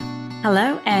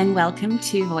Hello and welcome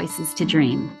to Voices to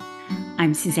Dream.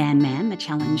 I'm Suzanne Mann, the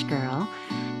Challenge Girl,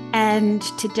 and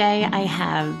today I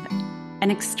have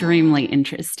an extremely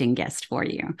interesting guest for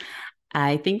you.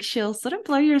 I think she'll sort of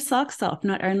blow your socks off,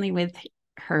 not only with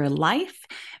her life,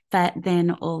 but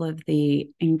then all of the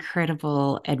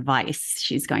incredible advice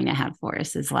she's going to have for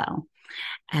us as well.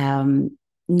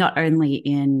 Not only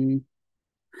in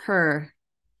her,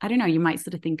 I don't know, you might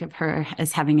sort of think of her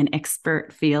as having an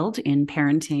expert field in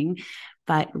parenting,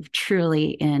 but truly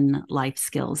in life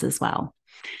skills as well.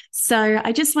 So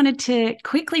I just wanted to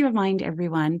quickly remind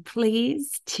everyone,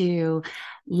 please, to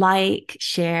like,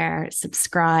 share,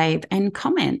 subscribe, and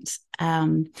comment.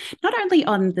 Not only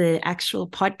on the actual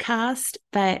podcast,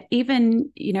 but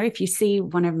even, if you see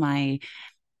one of my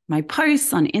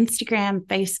posts on Instagram,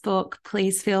 Facebook,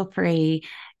 please feel free,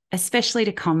 especially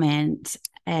to comment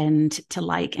and to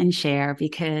like and share,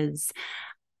 because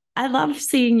I love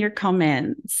seeing your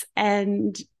comments,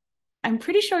 and I'm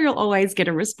pretty sure you'll always get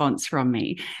a response from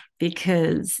me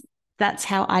because that's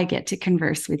how I get to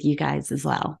converse with you guys as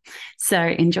well. So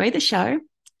enjoy the show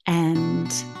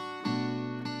and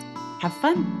have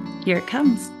fun. Here it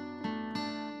comes.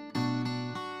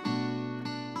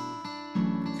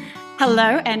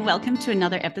 Hello, and welcome to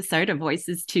another episode of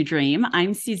Voices to Dream.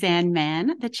 I'm Suzanne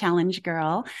Mann, the Challenge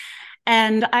Girl,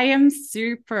 and I am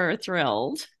super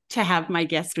thrilled to have my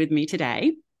guest with me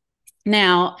today.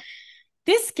 Now,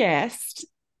 this guest,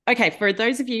 okay, for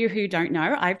those of you who don't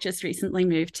know, I've just recently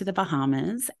moved to the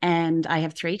Bahamas and I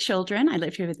have 3 children. I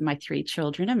live here with my 3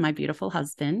 children and my beautiful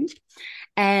husband.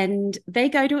 And they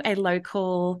go to a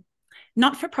local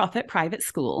not-for-profit private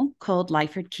school called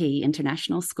Lyford Key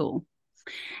International School.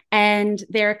 And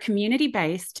they're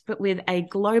community-based, but with a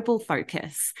global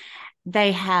focus.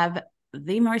 They have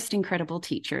the most incredible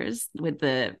teachers with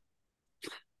the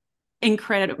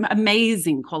incredible,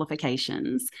 amazing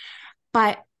qualifications,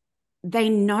 but they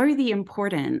know the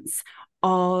importance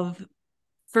of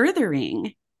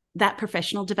furthering that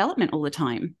professional development all the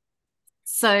time.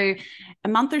 So a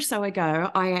month or so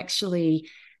ago, I actually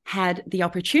had the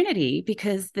opportunity,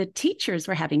 because the teachers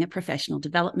were having a professional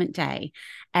development day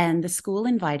and the school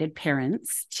invited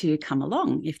parents to come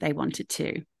along if they wanted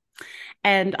to.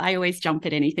 And I always jump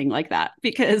at anything like that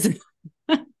because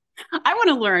I want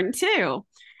to learn too.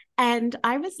 And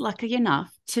I was lucky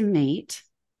enough to meet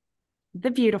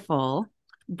the beautiful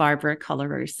Barbara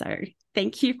Coloroso.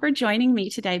 Thank you for joining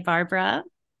me today, Barbara.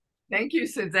 Thank you,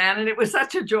 Suzanne. And it was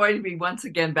such a joy to be once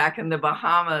again back in the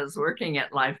Bahamas working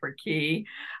at Lyford Key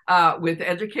with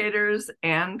educators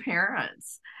and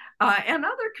parents and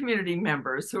other community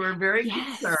members who are very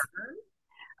Yes. concerned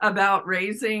about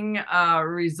raising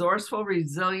resourceful,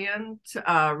 resilient,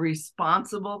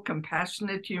 responsible,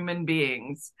 compassionate human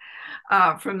beings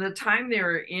from the time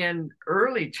they're in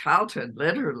early childhood,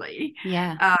 literally,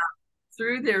 Yeah.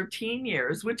 through their teen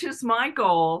years, which is my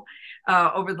goal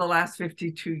over the last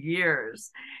 52 years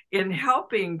in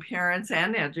helping parents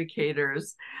and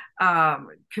educators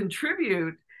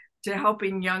contribute to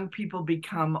helping young people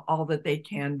become all that they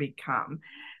can become.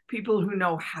 People who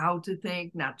know how to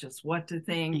think, not just what to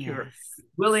think, who are Yes.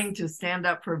 willing to stand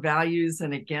up for values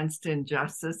and against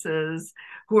injustices,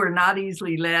 who are not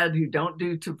easily led, who don't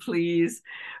do to please,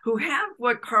 who have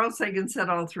what Carl Sagan said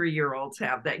all 3-year-olds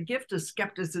have, that gift of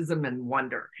skepticism and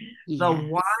wonder, the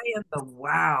why Yes. and the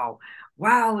wow.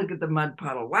 Wow, look at the mud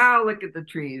puddle. Wow, look at the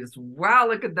trees. Wow,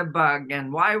 look at the bug.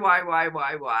 And why?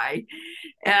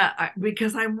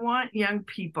 Because I want young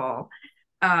people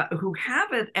who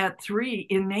have it at 3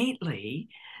 innately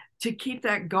to keep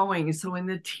that going. So in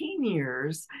the teen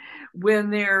years, when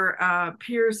their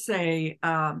peers say,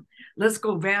 let's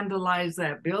go vandalize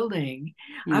that building,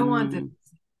 I want them Mm, to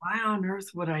say, why on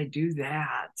earth would I do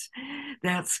that?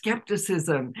 That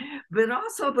skepticism, but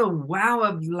also the wow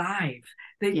of life.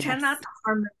 They tend yes. not to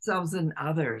harm themselves and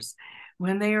others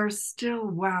when they are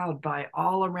still wowed by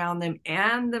all around them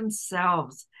and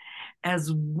themselves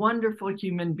as wonderful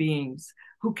human beings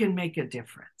who can make a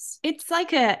difference. It's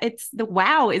the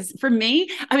wow is for me.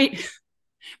 I mean,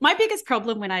 my biggest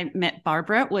problem when I met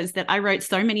Barbara was that I wrote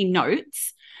so many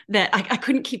notes that I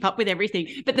couldn't keep up with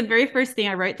everything. But the very first thing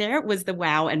I wrote there was the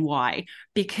wow and why,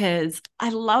 because I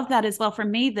love that as well. For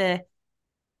me,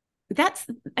 that's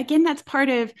again, that's part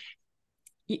of,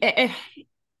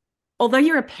 although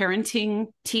you're a parenting,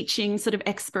 teaching sort of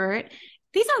expert,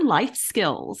 these are life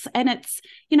skills. And it's,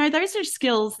 those are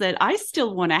skills that I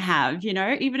still want to have,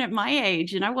 even at my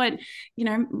age. And I want,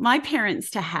 my parents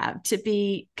to have, to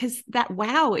be, because that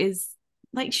wow is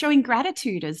like showing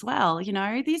gratitude as well.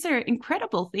 These are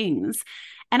incredible things.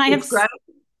 And I have, It's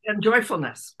gratitude and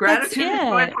joyfulness, that's gratitude and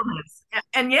it. joyfulness.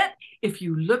 And yet, if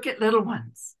you look at little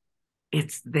ones,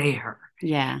 It's there.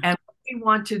 Yeah. And what we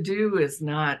want to do is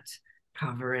not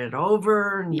cover it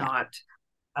over, Yeah. not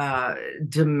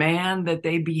demand that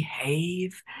they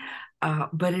behave,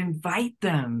 but invite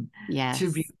them to Yes.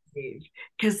 behave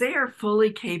because they are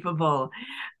fully capable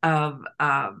of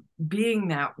being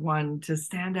that one to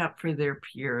stand up for their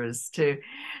peers, to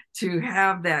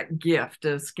have that gift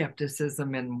of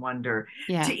skepticism and wonder,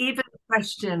 to Yeah. even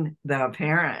question the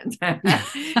parent and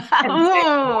say,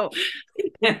 Oh,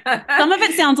 some of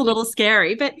it sounds a little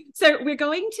scary, but so we're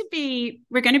going to be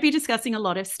discussing a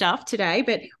lot of stuff today,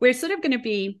 but we're sort of going to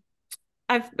be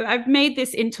I've made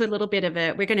this into a little bit of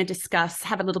we're going to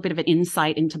have a little bit of an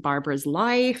insight into Barbara's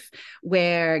life.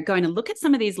 We're going to look at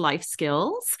some of these life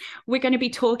skills. We're going to be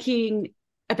talking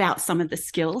about some of the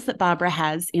skills that Barbara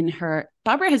has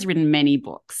Barbara has written many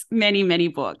books, many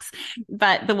books.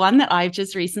 But the one that I've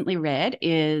just recently read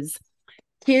is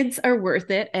Kids Are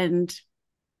Worth It. And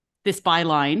this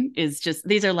byline is just,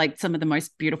 these are like some of the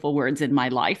most beautiful words in my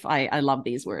life. I love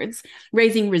these words.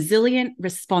 Raising resilient,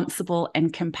 responsible,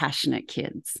 and compassionate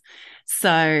kids.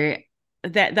 So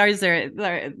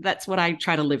that's what I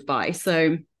try to live by.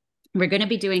 So we're going to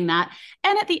be doing that.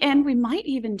 And at the end, we might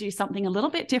even do something a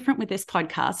little bit different with this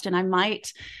podcast. And I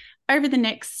might, over the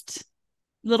next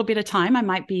little bit of time, I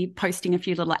might be posting a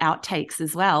few little outtakes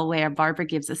as well, where Barbara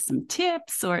gives us some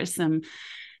tips or some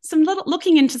little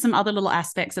looking into some other little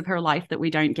aspects of her life that we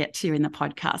don't get to in the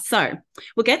podcast. So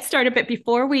we'll get started. But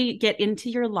before we get into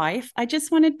your life, I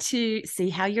just wanted to see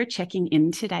how you're checking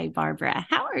in today, Barbara.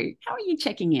 How are you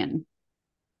checking in?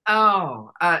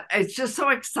 Oh, it's just so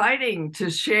exciting to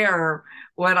share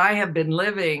what I have been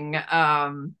living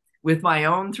with my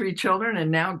own three children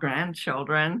and now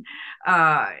grandchildren,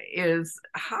 is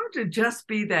how to just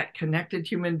be that connected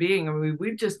human being. I mean,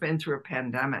 we've just been through a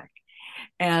pandemic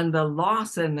and the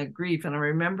loss and the grief. And I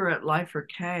remember at Life for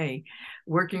K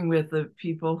working with the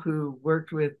people who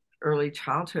worked with early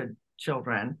childhood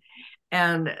children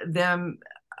and them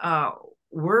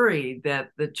worried that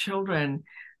the children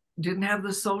didn't have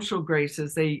the social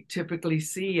graces they typically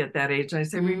see at that age. And I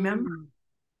say, remember,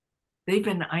 they've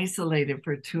been isolated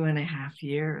for 2.5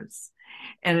 years.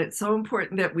 And it's so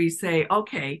important that we say,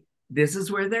 okay, this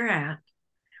is where they're at,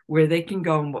 where they can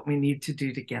go and what we need to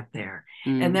do to get there.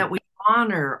 And that we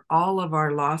honor all of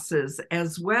our losses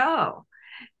as well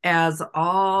as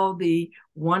all the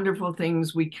wonderful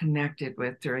things we connected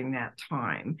with during that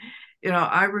time. You know,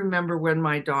 I remember when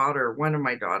one of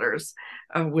my daughters,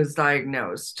 was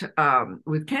diagnosed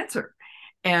with cancer.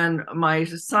 And my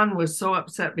son was so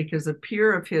upset because a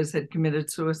peer of his had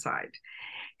committed suicide.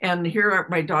 And here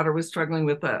my daughter was struggling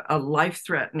with a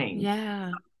life-threatening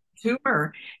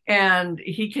tumor. And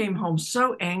he came home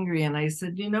so angry. And I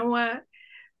said, you know what,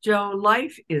 Joe,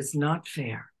 life is not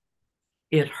fair.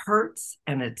 It hurts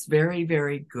and it's very,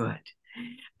 very good.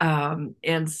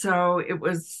 And so it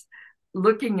was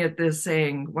looking at this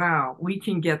saying, wow, we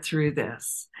can get through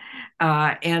this.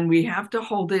 And we have to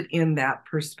hold it in that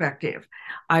perspective.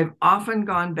 I've often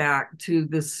gone back to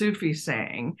the Sufi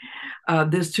saying,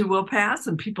 this too will pass.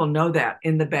 And people know that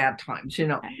in the bad times, you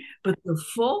know. But the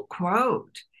full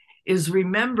quote is,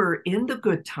 remember, in the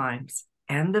good times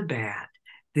and the bad,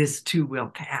 this too will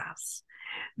pass.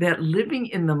 That living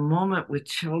in the moment with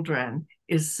children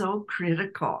is so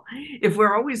critical. If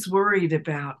we're always worried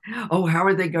about, oh, how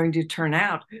are they going to turn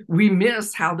out, we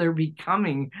miss how they're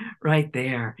becoming right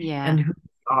there and who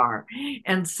they are.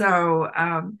 And so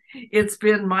it's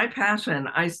been my passion.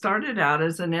 I started out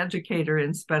as an educator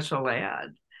in special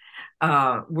ed,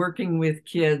 working with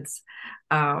kids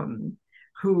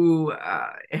who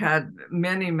had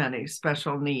many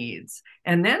special needs,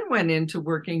 and then went into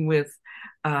working with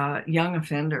young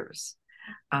offenders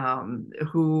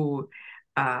who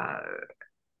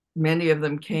many of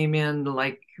them came in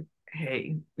like,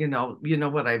 hey, you know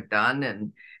what I've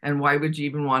done, and why would you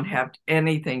even want to have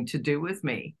anything to do with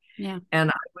me? Yeah.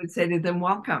 And I would say to them,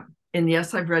 welcome. And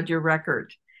yes, I've read your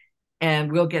record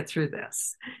and we'll get through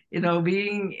this. You know,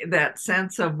 being that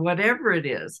sense of whatever it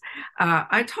is.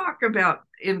 I talk about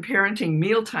in parenting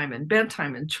mealtime and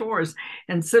bedtime and chores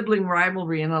and sibling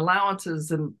rivalry and allowances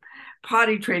and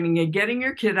potty training and getting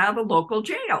your kid out of the local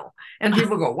jail. And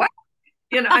people go, what?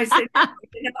 You know, I say,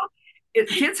 you know,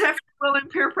 kids have to feel in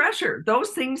peer pressure. Those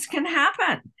things can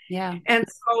happen. Yeah. And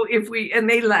so and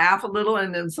they laugh a little,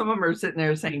 and then some of them are sitting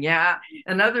there saying, yeah.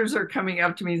 And others are coming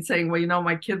up to me and saying, well, you know,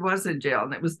 my kid was in jail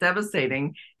and it was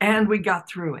devastating and we got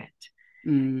through it.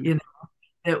 You know,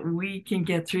 that we can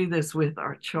get through this with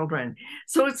our children.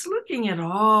 So it's looking at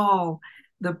all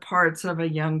the parts of a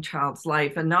young child's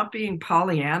life and not being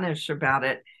Pollyannish about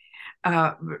it,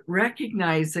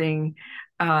 recognizing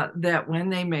that when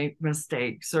they make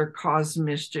mistakes or cause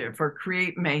mischief or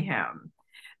create mayhem,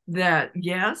 that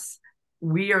yes,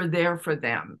 we are there for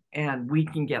them and we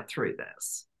can get through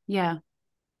this. Yeah.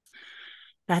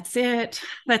 That's it.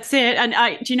 That's it. And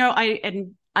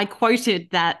I quoted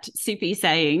that Soupy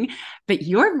saying, but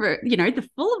the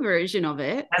full version of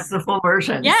it. That's the full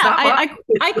version. Yeah, It's not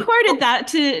I quoted that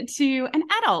to an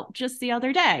adult just the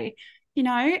other day,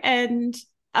 and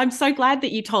I'm so glad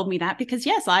that you told me that, because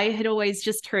yes, I had always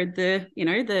just heard the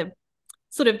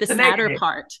sort of the sadder negative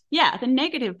part. Yeah, the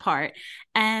negative part.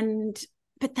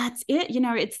 But that's it.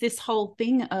 It's this whole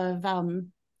thing of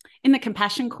in the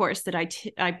compassion course that I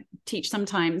teach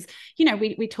sometimes,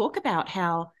 we talk about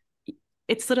how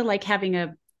it's sort of like having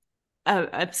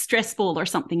a stress ball or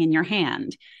something in your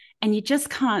hand, and you just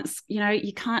can't,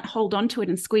 you can't hold on to it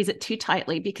and squeeze it too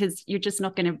tightly, because it's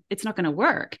not going to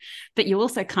work. But you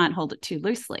also can't hold it too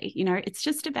loosely. It's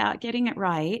just about getting it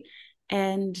right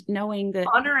and knowing that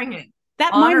honoring it.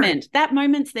 That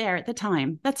moment's there at the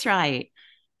time. That's right.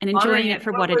 And enjoying it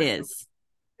for what it is.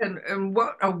 And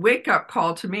what a wake-up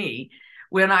call to me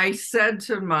when I said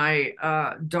to my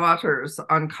daughter's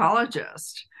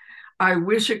oncologist, I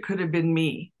wish it could have been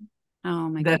me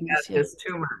that goodness, had this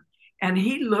tumor. And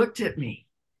he looked at me.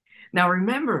 Now,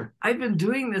 remember, I've been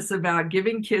doing this about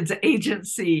giving kids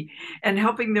agency and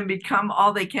helping them become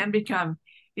all they can become.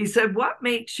 He said, what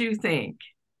makes you think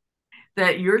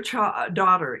that your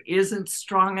daughter isn't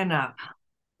strong enough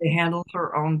to handle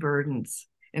her own burdens?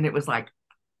 And it was like,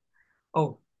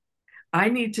 oh, I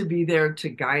need to be there to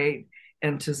guide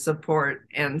and to support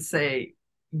and say,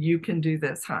 you can do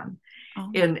this, hon.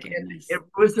 And it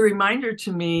was a reminder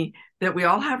to me that we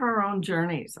all have our own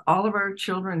journeys. All of our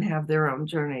children have their own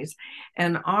journeys.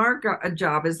 And our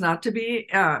job is not to be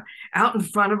out in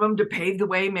front of them to pave the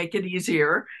way, make it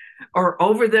easier, or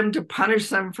over them to punish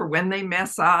them for when they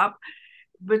mess up,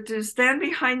 but to stand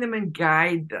behind them and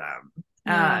guide them.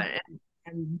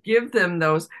 And give them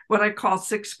those, what I call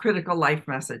 6 critical life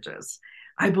messages.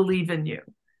 I believe in you.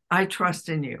 I trust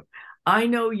in you. I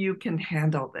know you can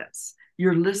handle this.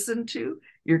 You're listened to,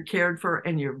 you're cared for,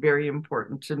 and you're very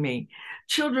important to me.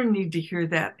 Children need to hear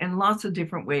that in lots of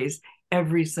different ways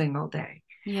every single day.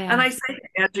 Yeah. And I say to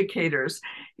educators,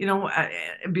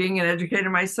 being an educator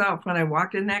myself, when I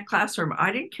walked in that classroom,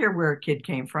 I didn't care where a kid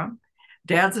came from.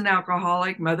 Dad's an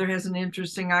alcoholic, mother has an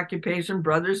interesting occupation,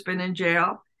 brother's been in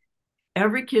jail.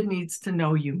 Every kid needs to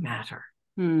know you matter,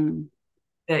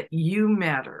 that you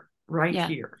matter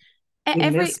here.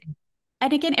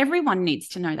 And again, everyone needs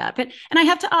to know that. And I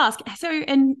have to ask,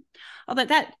 and although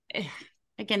that,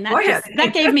 again,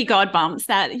 that gave me God bumps,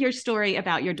 that your story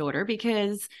about your daughter,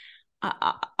 because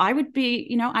I would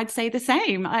be, I'd say the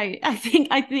same. I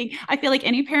feel like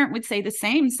any parent would say the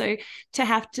same. So to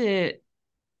have to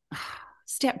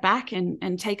step back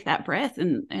and take that breath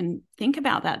and think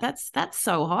about that's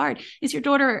so hard.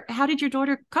 How did your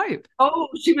daughter cope? Oh,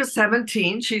 she was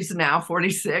 17. She's now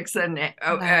 46 and has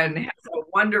a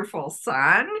wonderful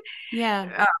son.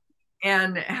 Yeah.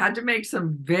 And had to make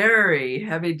some very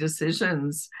heavy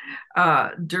decisions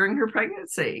during her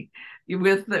pregnancy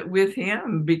with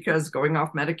him, because going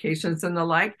off medications and the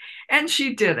like. And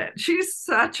she did it. She's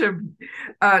such an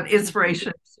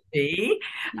inspiration to me.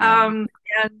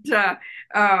 Yeah.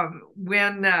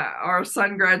 When our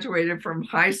son graduated from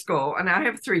high school, and I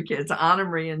have 3 kids, Anna,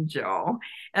 Marie, and Joe,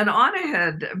 and Anna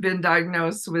had been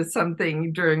diagnosed with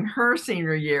something during her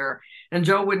senior year, and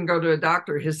Joe wouldn't go to a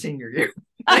doctor his senior year.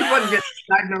 He wouldn't get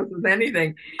diagnosed with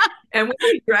anything. And when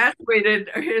he graduated,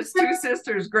 his 2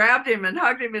 sisters grabbed him and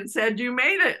hugged him and said, "You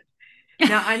made it."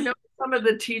 Now, I know some of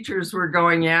the teachers were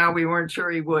going, yeah, we weren't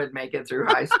sure he would make it through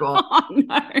high school. Oh, no.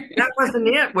 That wasn't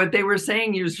it. What they were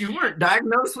saying is you weren't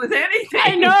diagnosed with anything.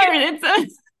 I know.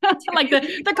 It's like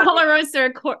the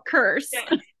Coloroso curse.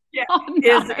 Yeah. Oh,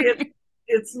 no.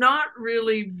 It's not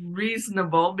really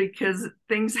reasonable, because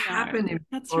things happen in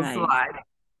people's lives.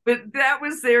 But that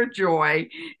was their joy,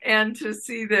 and to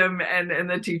see them, and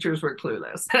the teachers were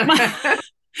clueless.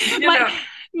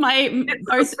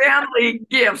 It's family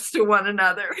gifts to one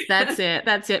another. That's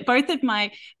it. Both of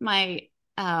my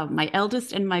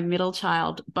eldest and my middle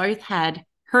child both had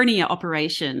hernia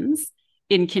operations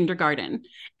in kindergarten.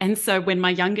 And so when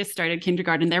my youngest started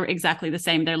kindergarten, they were exactly the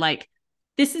same. They're like,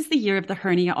 this is the year of the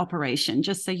hernia operation,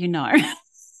 just so you know.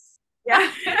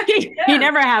 Yeah. He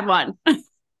never had one.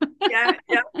 Yeah.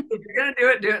 If you're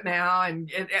gonna do it now. And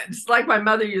it's like my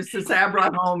mother used to say, I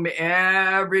brought home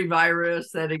every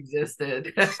virus that existed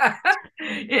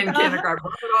in kindergarten.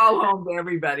 Brought it all home to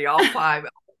everybody, all 5.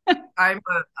 I'm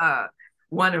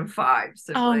one of 5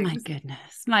 siblings. Oh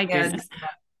my goodness.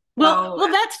 Well, So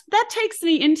that takes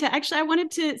me into actually I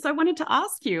wanted to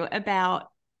ask you about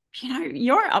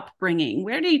your upbringing.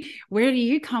 Where do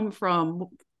you come from?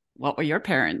 What were your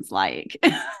parents like?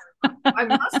 I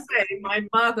must say, my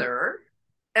mother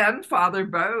and father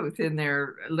both in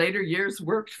their later years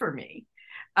worked for me.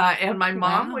 And my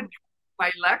mom would Wow. come to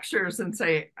my lectures and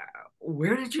say,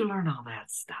 where did you learn all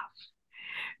that stuff?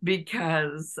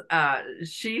 Because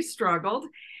she struggled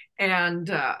and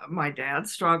my dad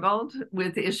struggled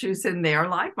with issues in their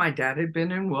life. My dad had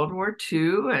been in World War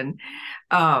II, and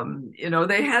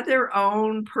they had their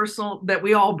own personal that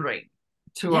we all bring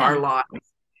to our Yeah.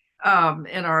 lives,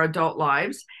 in our adult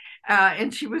lives.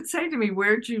 And she would say to me,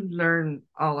 where'd you learn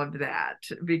all of that?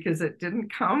 Because it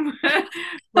didn't come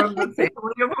from the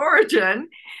family of origin.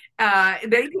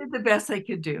 They did the best they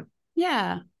could do.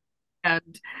 Yeah.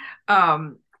 And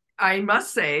um, I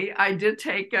must say, I did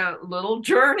take a little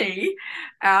journey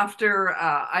after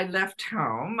I left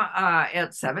home.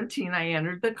 At 17, I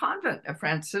entered the convent, a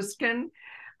Franciscan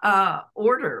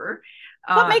order.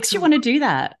 What makes you To want to do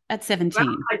that at Well,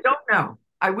 17? I don't know.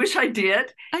 I wish I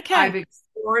did. I've Okay.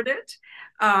 explored it.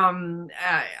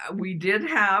 We did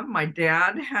have, my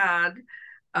dad had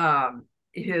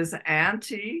his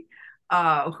auntie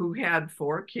who had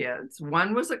 4 kids.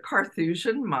 One was a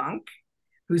Carthusian monk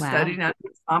who Wow. studied under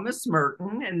Thomas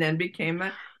Merton and then became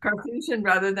a Carthusian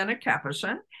rather than a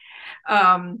Capuchin.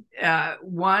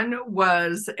 One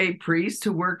was a priest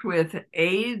who worked with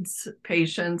AIDS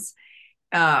patients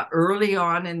early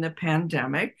on in the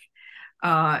pandemic,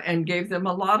 and gave them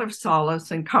a lot of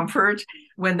solace and comfort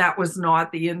when that was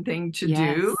not the in thing to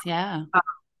do. Yes.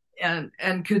 Yeah.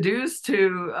 And kudos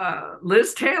to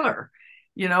Liz Taylor,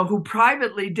 who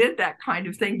privately did that kind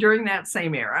of thing during that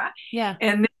same era. Yeah.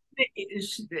 And then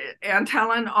Aunt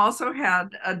Helen also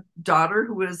had a daughter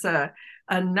who was a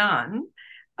nun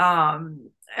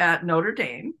at Notre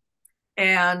Dame,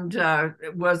 and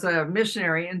was a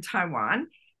missionary in Taiwan,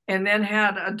 and then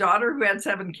had a daughter who had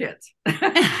 7 kids.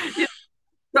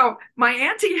 So my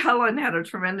auntie Helen had a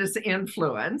tremendous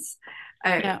influence.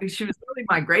 Yeah. She was really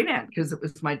my great aunt because it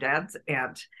was my dad's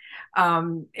aunt.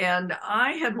 And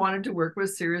I had wanted to work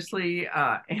with seriously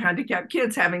handicapped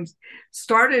kids, having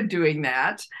started doing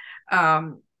that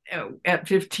at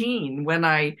 15 when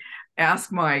I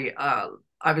asked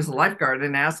I was a lifeguard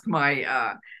and asked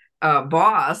my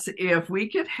boss if we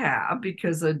could have,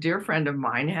 because a dear friend of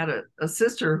mine had a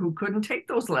sister who couldn't take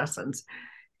those lessons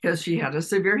because she had a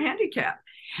severe handicap.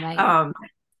 Right. Um,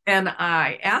 and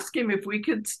I asked him if we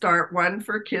could start one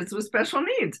for kids with special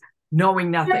needs, knowing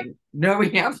nothing,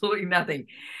 knowing absolutely nothing.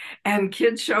 And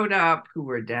kids showed up who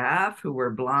were deaf, who were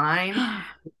blind,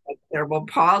 cerebral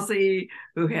palsy,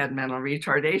 who had mental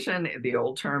retardation, the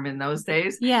old term in those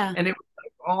days. Yeah. And it was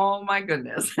like, oh my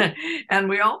goodness. And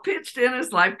we all pitched in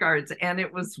as lifeguards, and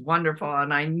it was wonderful.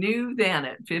 And I knew then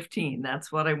at 15,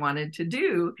 that's what I wanted to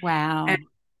do. And Wow.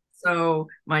 so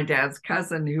my dad's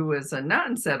cousin, who was a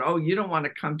nun, said, oh, you don't want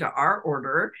to come to our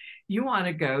order. You want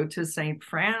to go to St.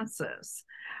 Francis,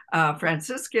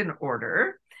 Franciscan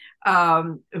order,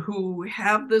 who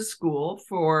have the school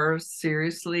for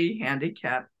seriously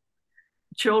handicapped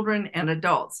children and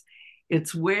adults.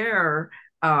 It's where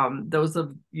those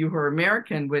of you who are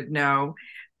American would know,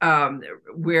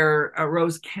 where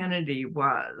Rose Kennedy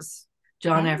was,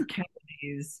 John F. Oh,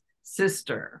 Kennedy's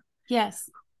sister. yes.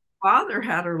 Father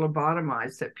had her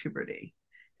lobotomized at puberty,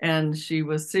 and she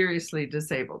was seriously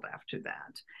disabled after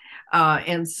that.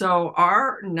 And so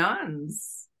our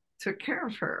nuns took care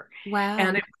of her. And Wow.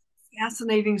 it was a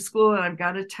fascinating school. And I've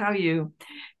got to tell you,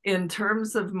 in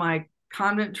terms of my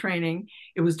convent training,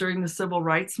 it was during the civil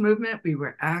rights movement. We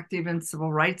were active in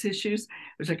civil rights issues,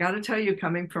 which I got to tell you,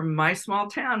 coming from my small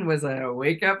town, was a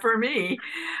wake up for me,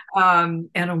 and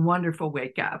a wonderful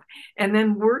wake up. And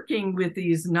then working with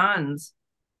these nuns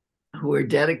who are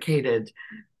dedicated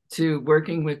to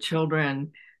working with children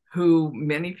who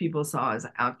many people saw as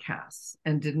outcasts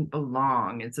and didn't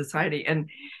belong in society,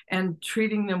 and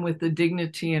treating them with the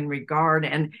dignity and regard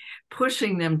and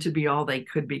pushing them to be all they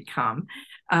could become.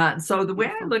 So the way I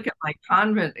Beautiful. look at my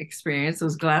convent experience, I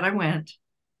was glad I went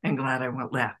and glad I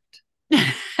went left.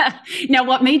 Now,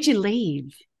 what made you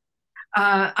leave?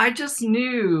 I just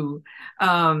knew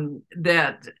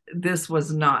that this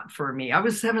was not for me. I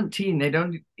was 17. They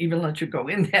don't even let you go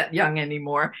in that young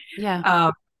anymore. Yeah.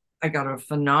 Um, I got a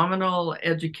phenomenal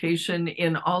education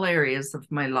in all areas of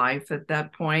my life at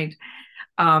that point.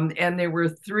 And there were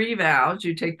 3 vows.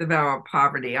 You take the vow of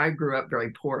poverty. I grew up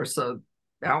very poor, so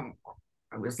I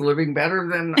was living better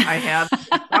than I had.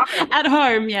 At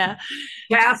home, yeah.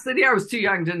 Chastity, I was too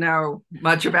young to know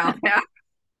much about that.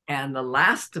 And the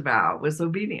last vow was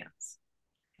obedience.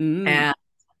 Mm. And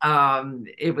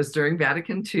It was during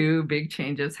Vatican II, big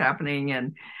changes happening.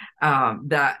 And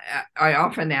that I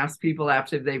often ask people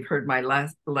after they've heard my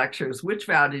last lectures, which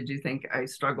vow did you think I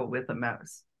struggled with the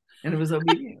most? And it was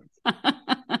obedience.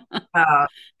 Uh,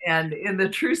 and in the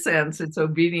true sense, it's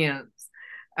obedience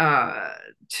uh,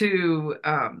 to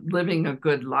living a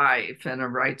good life and a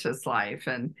righteous life,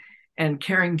 and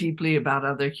caring deeply about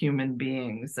other human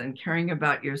beings and caring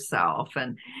about yourself.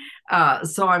 And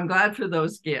so I'm glad for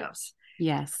those gifts.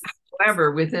 Yes.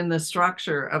 However, within the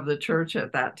structure of the church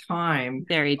at that time,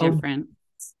 Very different.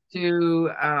 to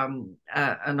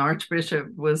an archbishop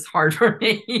was hard for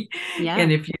me. Yeah.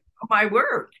 And if you know my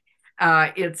work,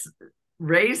 it's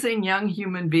raising young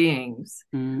human beings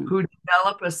who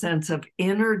develop a sense of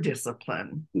inner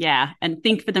discipline. Yeah. And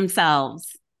think for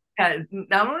themselves.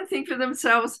 Not only think for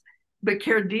themselves, but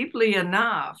care deeply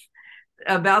enough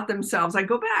about themselves. I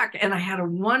go back and I had a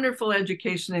wonderful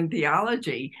education in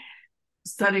theology,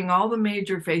 studying all the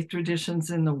major faith traditions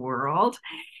in the world.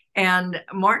 And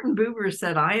Martin Buber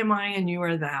said, I am I and you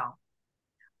are thou.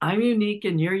 I'm unique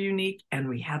and you're unique, and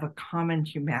we have a common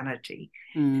humanity.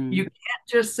 You can't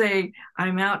just say,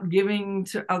 I'm out giving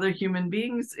to other human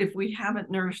beings if we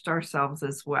haven't nourished ourselves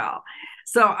as well.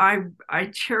 So I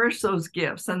cherish those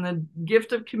gifts, and the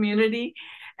gift of community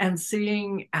and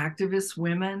seeing activist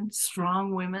women,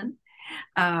 strong women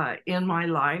in my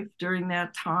life during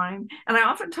that time. And I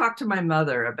often talk to my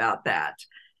mother about that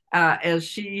as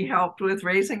she helped with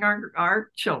raising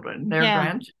our children,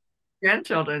 their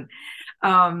grandchildren.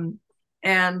 And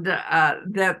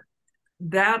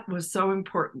that was so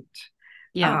important.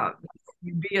 Yeah.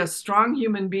 Be a strong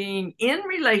human being in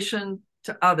relation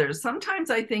to others.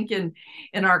 Sometimes I think in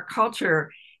our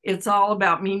culture, it's all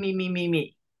about me, me, me, me,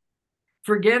 me,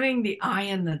 forgetting the I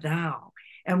and the thou.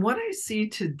 And what I see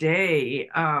today,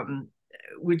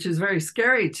 which is very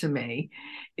scary to me,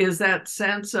 is that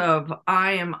sense of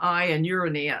I am I and you're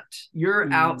an it.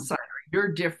 You're outsider.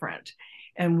 You're different.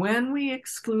 And when we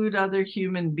exclude other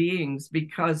human beings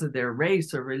because of their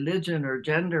race or religion or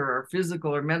gender or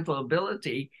physical or mental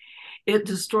ability, it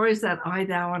destroys that I,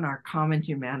 thou, and our common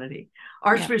humanity.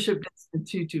 Archbishop Desmond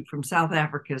Tutu from South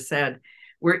Africa said,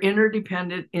 we're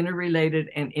interdependent, interrelated,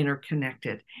 and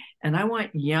interconnected. And I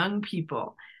want young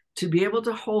people to be able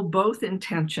to hold both in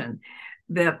tension,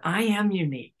 that I am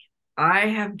unique. I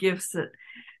have gifts that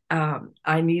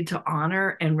I need to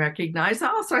honor and recognize. I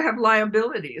also have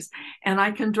liabilities, and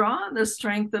I can draw on the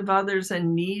strength of others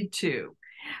and need to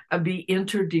be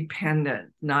interdependent,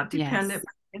 not dependent,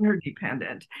 but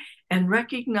interdependent, and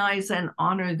recognize and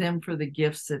honor them for the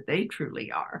gifts that they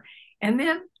truly are. And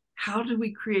then how do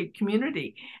we create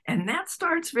community? And that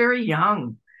starts very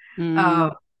young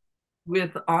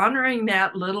with honoring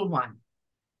that little one.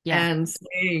 And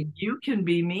saying, you can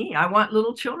be me. I want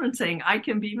little children saying, I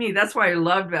can be me. That's why I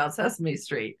loved about Sesame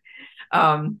Street.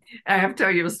 I have to tell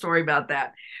you a story about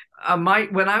that.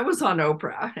 When I was on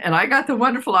Oprah, and I got the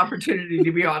wonderful opportunity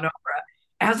to be on Oprah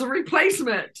as a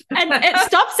replacement. And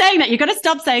stop saying that. You got to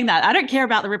stop saying that. I don't care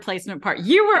about the replacement part.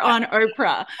 You were on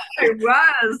Oprah.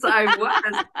 I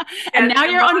was. And now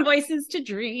you're on Voices to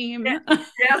Dream.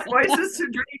 Yes, Voices to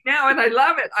Dream now. And I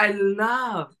love it. I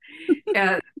love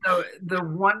the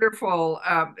wonderful,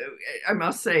 I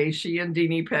must say, she and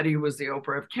Deanie Petty, who was the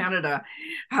Oprah of Canada,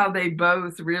 how they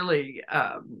both really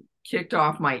kicked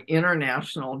off my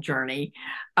international journey,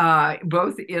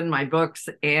 both in my books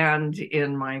and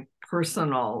in my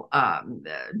personal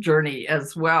journey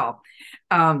as well.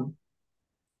 And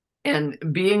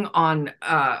being on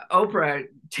Oprah,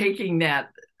 taking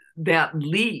that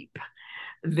leap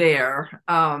there,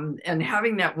 and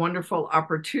having that wonderful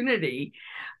opportunity,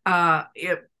 I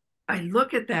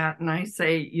look at that and I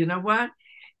say, you know what?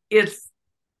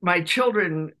 My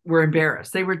children were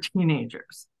embarrassed. They were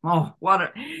teenagers. Oh,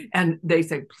 and they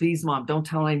say, please, Mom, don't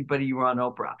tell anybody you were on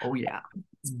Oprah. Oh, yeah.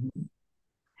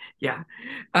 Yeah.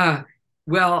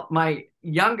 Well, my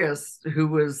youngest, who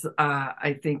was,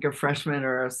 I think, a freshman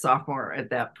or a sophomore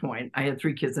at that point, I had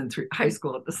 3 kids in high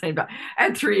school at the same time. I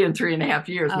had 3 and 3.5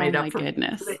 years made up for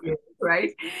goodness. Years,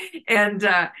 right? And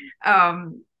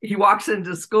he walks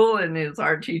into school and his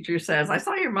art teacher says, I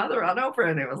saw your mother on Oprah.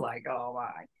 And it was like, oh,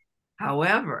 my.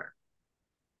 However,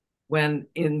 when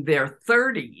in their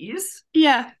 30s,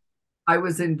 I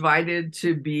was invited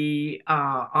to be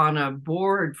on a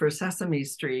board for Sesame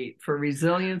Street for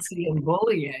resiliency and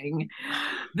bullying.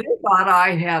 They thought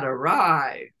I had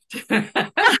arrived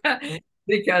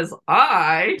because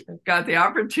I got the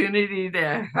opportunity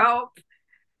to help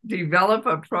develop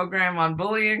a program on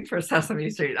bullying for Sesame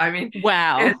Street. I mean,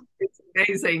 wow, it's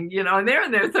amazing, and they're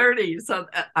in their 30s. So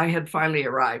I had finally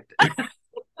arrived.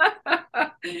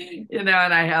 You know,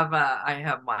 and I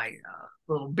have my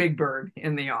little big bird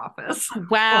in the office.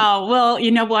 Wow. Well,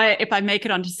 you know what? If I make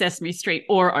it onto Sesame Street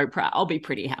or Oprah, I'll be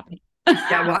pretty happy.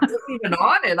 Yeah, well, I wasn't even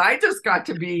on it. I just got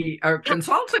to be a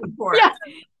consultant for Yeah.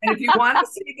 it. And if you want to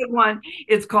see the one,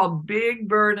 it's called Big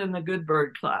Bird and the Good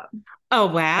Bird Club. Oh,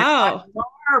 And I wow.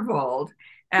 marveled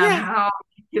at Yeah. how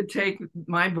you could take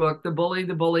my book, the Bully,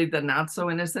 the Not So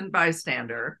Innocent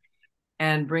Bystander,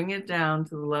 and bring it down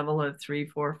to the level of 3,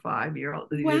 4, 5 year old.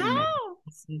 They did a Wow.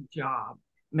 magnificent job.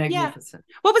 Yeah. Magnificent.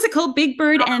 What was it called? Big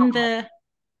Bird and Oh, the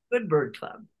Good Bird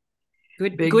Club.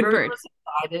 Big Good Bird Bird. was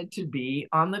invited to be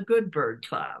on the Good Bird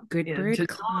Club. Good And to, Bird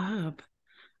Club.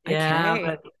 yeah, Okay.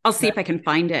 but I'll see if I can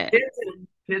find it.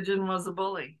 Pigeon was a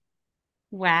bully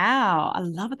Wow. I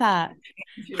love that.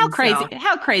 himself.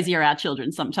 How crazy are our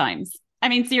children sometimes? I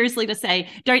mean, seriously, to say,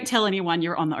 don't tell anyone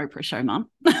you're on the Oprah show, Mom.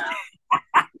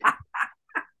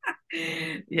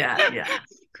 Yeah, yeah.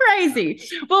 Crazy.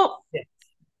 Well, Yeah.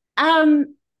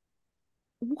 um,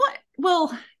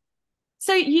 well,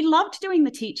 so you loved doing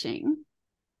the teaching.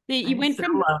 You I went still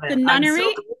from love the it. I'm nunnery.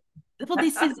 so Well,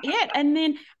 this is it. And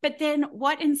then, but then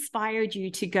what inspired you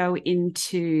to go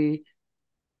into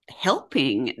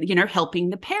helping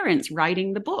the parents,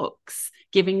 writing the books,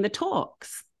 giving the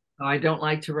talks? I don't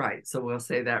like to write, so we'll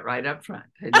say that right up front.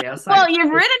 And yes, I Well,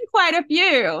 you've written quite a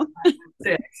few.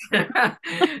 six.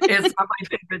 It's not my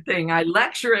favorite thing. I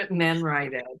lecture it and then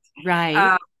write it. Right.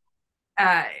 Uh,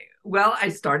 uh, well, I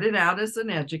started out as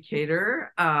an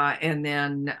educator, and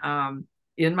then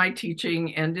in my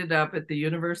teaching ended up at the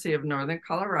University of Northern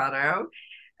Colorado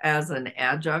as an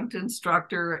adjunct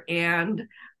instructor and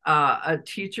a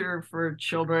teacher for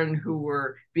children who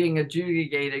were being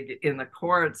adjudicated in the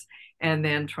courts and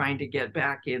then trying to get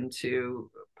back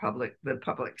into the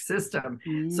public system.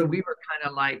 So we were kind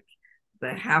of like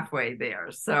the halfway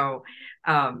there. So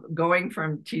going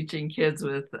from teaching kids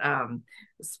with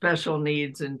special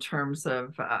needs in terms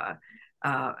of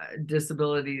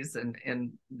disabilities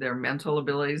and their mental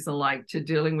abilities and like to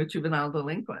dealing with juvenile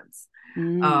delinquents.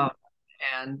 Mm.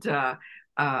 And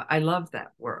I love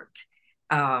that work.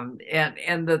 And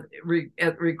the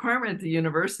requirement at the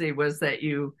university was that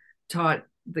you taught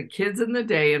the kids in the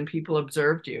day and people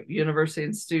observed you. University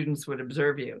and students would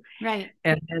observe you. Right.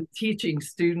 And teaching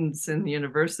students in the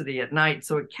university at night.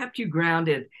 So it kept you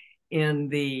grounded in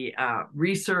the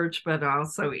research, but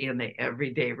also in the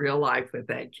everyday real life with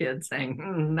that kid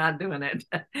saying, not doing it.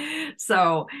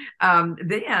 So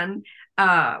then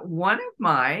one of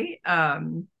my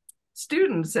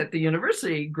students at the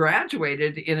university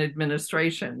graduated in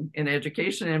administration in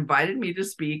education and invited me to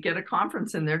speak at a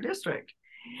conference in their district.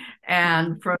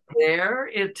 And from there,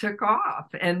 it took off.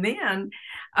 And then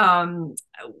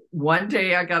one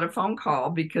day I got a phone call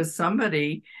because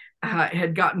somebody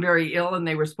had gotten very ill and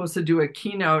they were supposed to do a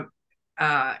keynote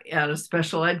at a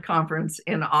special ed conference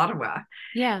in Ottawa,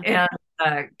 Yeah.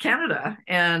 and Canada.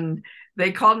 And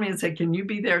they called me and said, can you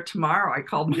be there tomorrow? I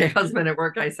called my husband at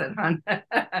work. I said, hon,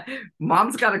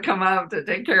 mom's got to come out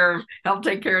to help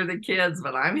take care of the kids,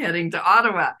 but I'm heading to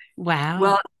Ottawa. Wow.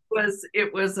 Well,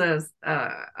 it was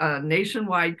a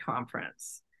nationwide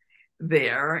conference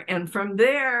there. And from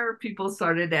there, people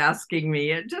started asking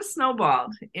me. It just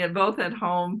snowballed, both at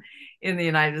home in the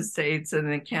United States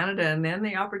and in Canada. And then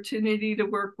the opportunity to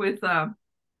work with the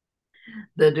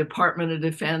Department of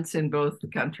Defense in both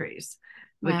countries,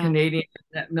 the Canadian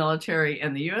military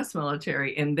and the US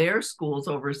military in their schools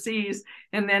overseas,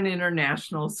 and then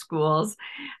international schools.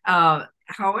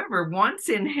 However, once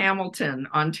in Hamilton,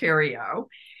 Ontario,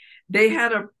 they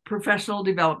had a professional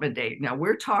development day. Now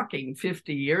we're talking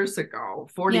 50 years ago,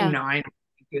 49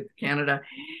 with Canada.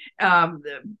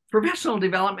 The professional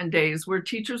development days where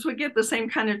teachers would get the same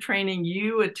kind of training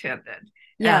you attended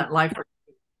at Life.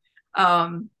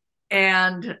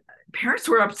 And parents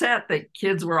were upset that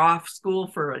kids were off school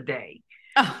for a day.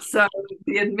 Oh. So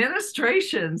the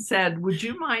administration said, would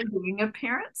you mind doing a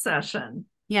parent session?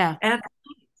 Yeah.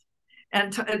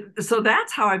 And so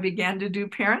that's how I began to do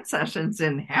parent sessions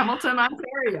in Hamilton,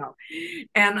 Ontario.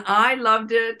 And I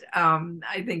loved it.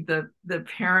 I think the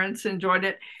parents enjoyed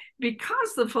it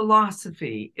because the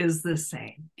philosophy is the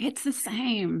same. It's the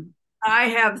same. I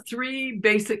have 3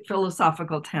 basic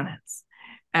philosophical tenets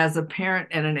as a parent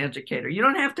and an educator. You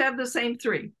don't have to have the same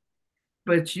 3,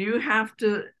 but you have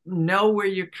to know where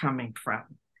you're coming from.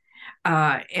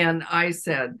 And I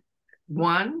said,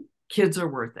 1, kids are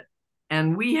worth it.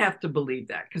 And we have to believe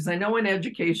that, because I know in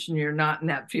education, you're not in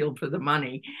that field for the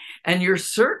money, and you're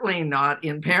certainly not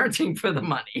in parenting for the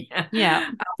money. Yeah.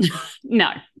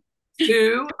 No.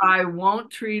 2, I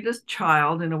won't treat a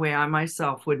child in a way I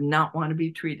myself would not want to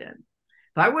be treated.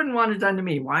 If I wouldn't want it done to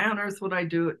me, why on earth would I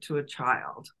do it to a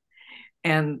child?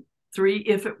 And three,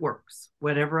 if it works,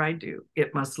 whatever I do,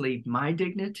 it must leave my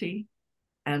dignity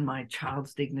and my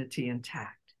child's dignity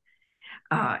intact.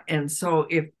 And so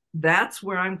if that's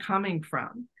where I'm coming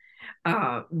from,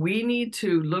 we need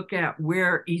to look at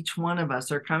where each one of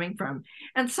us are coming from.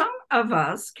 And some of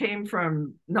us came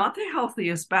from not the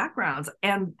healthiest backgrounds,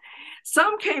 and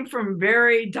some came from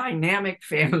very dynamic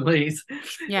families.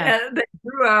 Yeah. They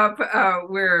grew up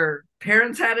where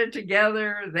parents had it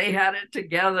together, they had it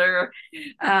together.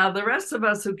 The rest of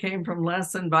us who came from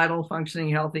less than vital,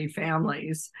 functioning, healthy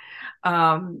families,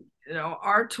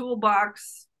 our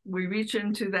toolbox, we reach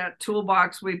into that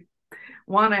toolbox, we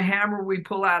want a hammer, we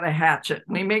pull out a hatchet,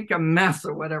 we make a mess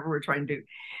of whatever we're trying to do.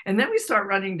 And then we start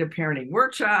running to parenting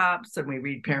workshops and we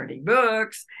read parenting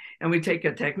books and we take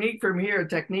a technique from here, a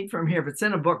technique from here. If it's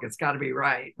in a book, it's got to be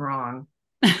right, wrong.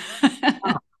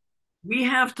 We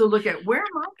have to look at where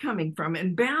am I coming from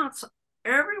and bounce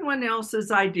everyone else's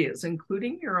ideas,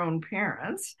 including your own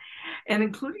parents and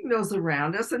including those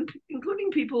around us and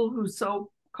including people who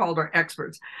so-called are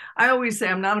experts. I always say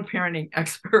I'm not a parenting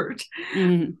expert.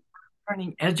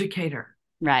 Learning educator.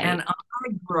 Right. And I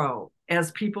grow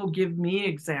as people give me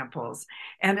examples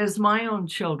and as my own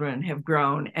children have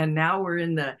grown. And now we're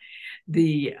in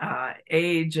the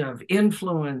age of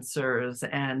influencers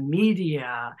and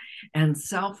media and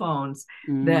cell phones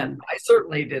that I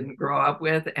certainly didn't grow up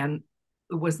with. And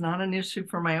it was not an issue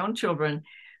for my own children,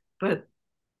 but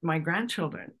my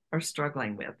grandchildren are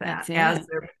struggling with that as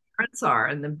their parents are,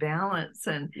 and the balance.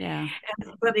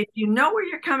 But if you know where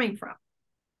you're coming from,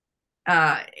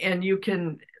 and you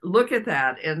can look at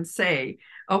that and say,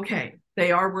 okay,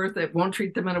 they are worth it, won't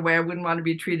treat them in a way I wouldn't want to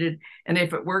be treated. And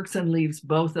if it works and leaves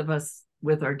both of us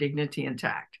with our dignity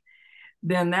intact,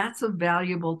 then that's a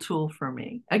valuable tool for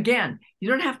me. Again, you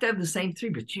don't have to have the same three,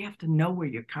 but you have to know where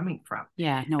you're coming from.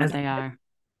 Yeah, know what they are.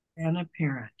 And a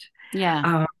parent.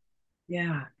 Yeah.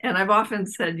 Yeah. And I've often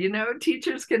said,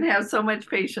 teachers can have so much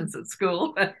patience at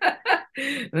school.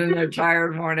 And then they're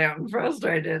tired, worn out, and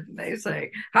frustrated. And they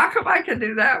say, how come I can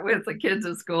do that with the kids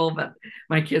at school, but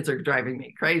my kids are driving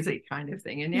me crazy, kind of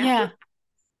thing. And you have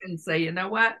to say, you know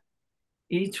what?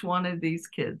 Each one of these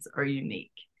kids are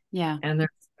unique. Yeah. And they're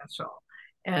special.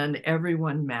 And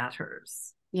everyone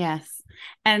matters. Yes.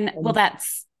 And well,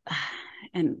 that's,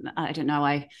 and I don't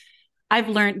know, I've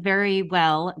learned very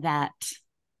well that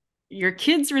your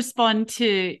kids respond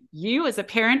to you as a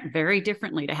parent very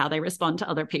differently to how they respond to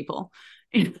other people.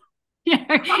 It's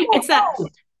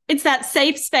that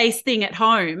safe space thing at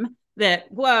home that,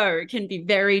 can be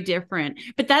very different.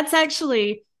 But that's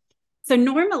actually, so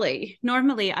normally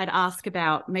I'd ask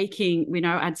about making,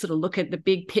 I'd sort of look at the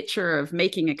big picture of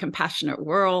making a compassionate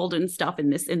world and stuff in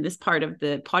this part of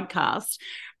the podcast.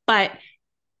 But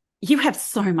you have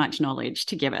so much knowledge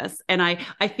to give us. And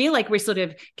I feel like we sort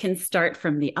of can start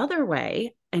from the other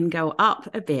way and go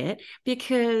up a bit,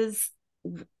 because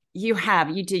you've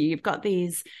got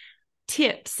these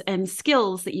tips and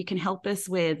skills that you can help us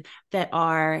with that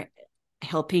are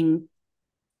helping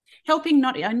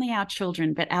not only our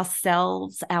children, but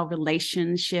ourselves, our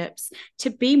relationships,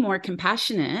 to be more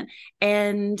compassionate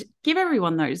and give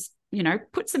everyone those,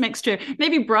 put some extra,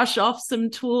 maybe brush off some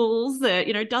tools,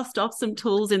 dust off some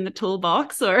tools in the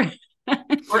toolbox, or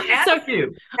add a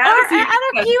few.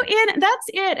 Add a few in. That's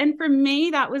it. And for me,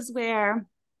 that was where,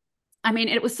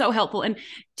 it was so helpful. And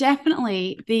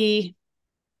definitely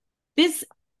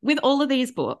with all of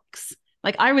these books,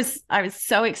 like I was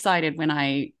so excited when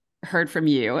I heard from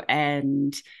you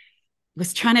and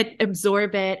was trying to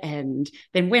absorb it, and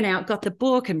then went out, got the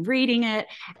book and reading it,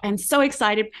 and so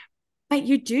excited. But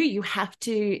you have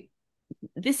to,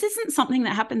 this isn't something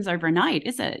that happens overnight,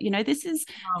 is it?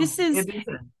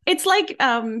 It's like,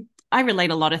 I relate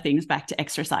a lot of things back to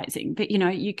exercising, but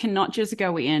you cannot just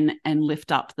go in and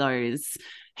lift up those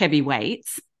heavy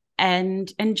weights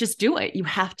and just do it. You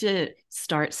have to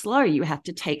start slow. You have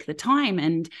to take the time.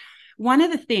 And one of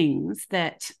the things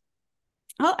that,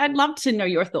 I'd love to know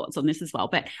your thoughts on this as well,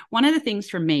 but one of the things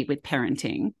for me with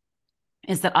parenting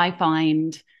is that I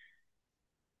find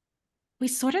we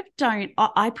sort of don't,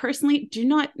 I personally do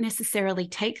not necessarily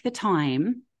take the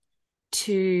time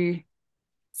to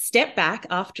step back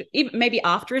maybe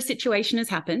after a situation has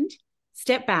happened,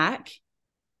 step back,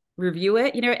 review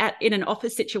it. In an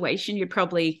office situation, you'd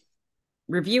probably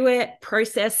review it,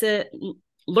 process it,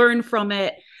 learn from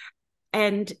it,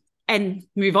 and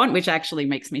move on, which actually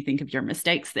makes me think of your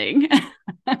mistakes thing.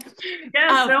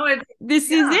 Yes,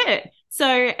 This is it. So,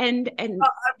 and in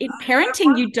I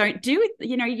parenting, you don't do it,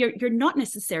 you're not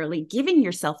necessarily giving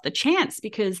yourself the chance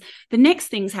because the next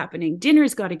thing's happening.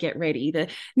 Dinner's got to get ready. The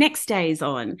next day's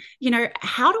on.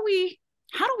 How do we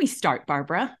start,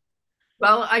 Barbara?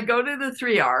 well, I go to the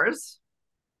 3 R's: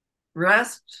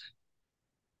 rest,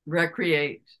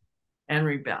 recreate, and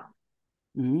rebel.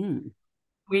 Mm.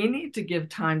 We need to give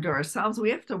time to ourselves. We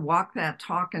have to walk that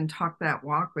talk and talk that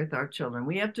walk with our children.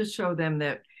 We have to show them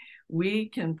that we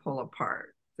can pull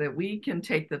apart, that we can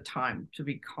take the time to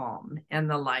be calm and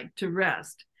the like, to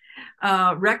rest.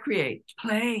 Recreate,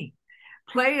 play.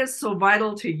 Play is so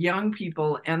vital to young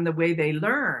people and the way they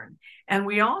learn. And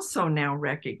we also now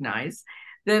recognize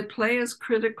that play is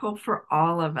critical for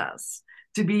all of us,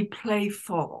 to be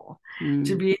playful, to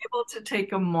Mm. be able to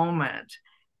take a moment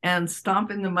and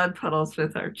stomp in the mud puddles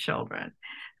with our children,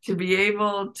 to be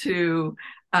able to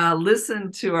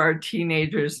listen to our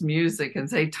teenagers' music and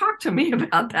say, talk to me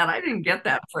about that. I didn't get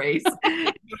that phrase.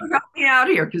 Help me out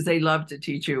here, because they love to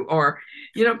teach you. Or,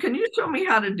 can you show me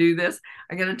how to do this?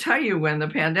 I got to tell you, when the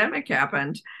pandemic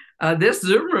happened, this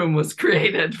Zoom room was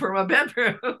created from a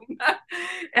bedroom.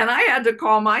 And I had to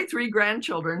call my 3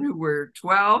 grandchildren, who were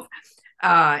 12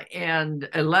 and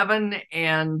 11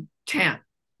 and 10,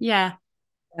 Yeah.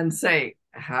 and say,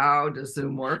 how does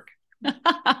Zoom work?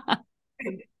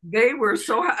 And they were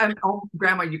so, oh,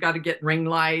 Grandma, you got to get ring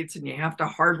lights and you have to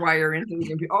hardwire into the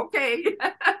computer. Okay.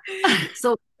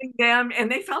 So them,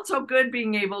 and they felt so good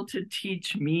being able to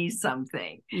teach me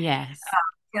something. Yes.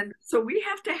 And so we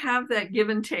have to have that give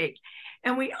and take.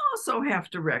 And we also have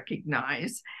to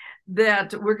recognize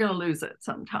that we're going to lose it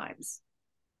sometimes.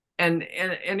 And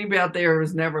anybody out there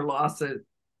who's never lost it,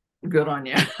 good on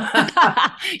you.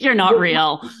 You're not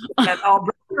real. I'll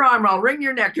break your arm, I'll wring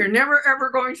your neck. You're never ever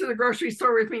going to the grocery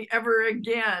store with me ever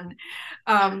again.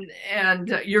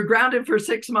 And you're grounded for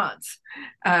 6 months.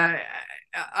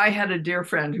 I had a dear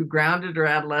friend who grounded her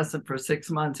adolescent for 6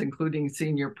 months, including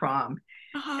senior prom.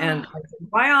 And I said,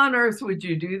 why on earth would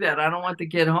you do that? I don't want the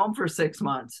kid home for 6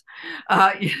 months.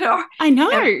 I know.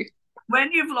 And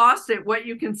when you've lost it, what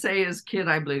you can say is, kid,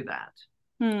 I blew that.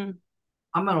 Hmm.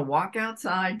 I'm going to walk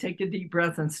outside, take a deep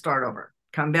breath, and start over.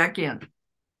 Come back in.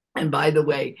 And by the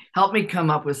way, help me come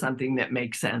up with something that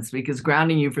makes sense, because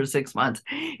grounding you for 6 months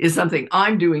is something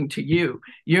I'm doing to you.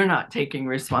 You're not taking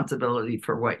responsibility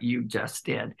for what you just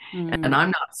did. And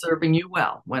I'm not serving you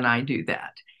well when I do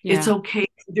that. Yeah. It's okay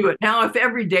to do it. Now, if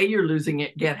every day you're losing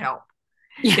it, get help.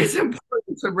 Yeah. It's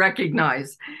important to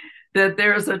recognize that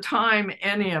there's a time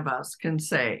any of us can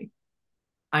say,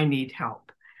 I need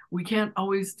help. We can't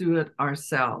always do it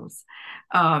ourselves.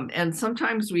 And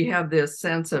sometimes we have this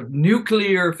sense of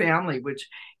nuclear family, which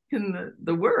in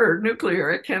the word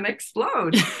nuclear, it can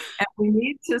explode. And we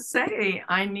need to say,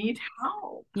 I need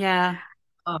help. Yeah.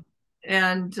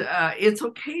 And it's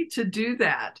okay to do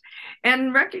that.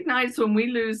 And recognize when we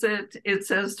lose it, it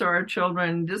says to our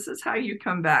children, this is how you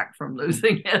come back from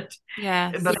losing it.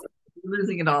 Yeah. But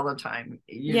losing it all the time,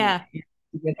 you get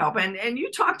help. And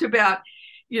you talked about,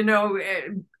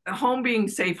 home being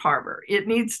safe harbor. It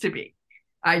needs to be.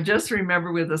 I just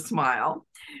remember with a smile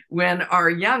when our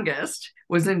youngest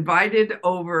was invited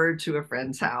over to a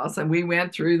friend's house, and we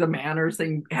went through the manners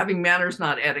thing, having manners,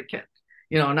 not etiquette,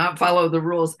 not follow the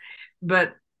rules,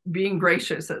 but being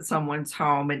gracious at someone's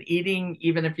home and eating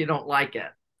even if you don't like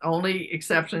it. Only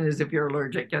exception is if you're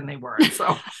allergic, and they weren't.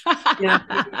 So,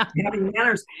 having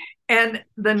manners. And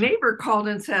the neighbor called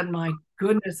and said, my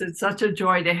goodness, it's such a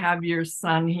joy to have your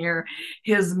son here.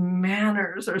 His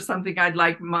manners are something I'd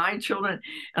like my children.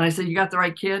 And I said, you got the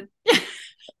right kid?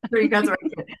 You got the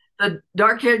right kid. The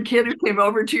dark-haired kid who came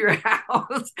over to your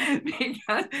house,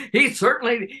 because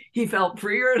he felt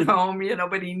freer at home,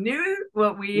 but he knew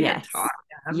what we had taught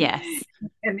him. Yes.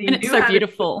 And it's so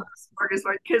beautiful.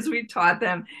 Because we taught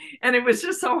them. And it was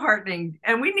just so heartening.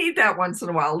 And we need that once in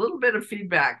a while, a little bit of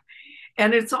feedback.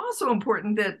 And it's also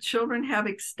important that children have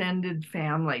extended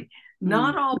family,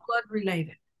 not all blood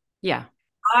related. Yeah.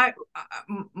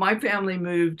 My family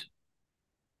moved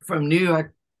from New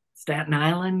York, Staten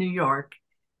Island, New York.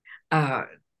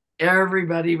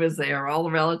 Everybody was there, all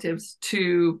the relatives,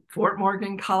 to Fort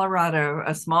Morgan, Colorado,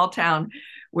 a small town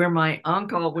where my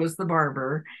uncle was the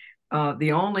barber,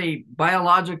 the only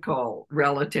biological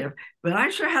relative. But I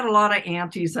sure had a lot of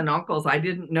aunties and uncles I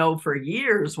didn't know for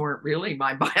years weren't really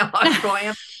my biological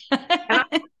aunties.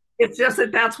 It's just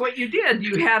that's what you did.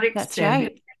 You had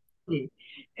extended family.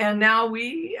 And now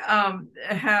we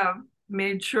have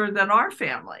made sure that our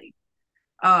family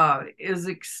is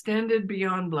extended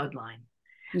beyond bloodline.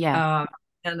 Yeah.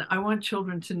 And I want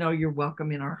children to know you're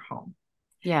welcome in our home.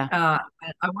 Yeah. Uh,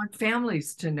 I want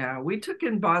families to know. We took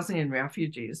in Bosnian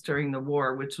refugees during the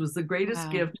war, which was the greatest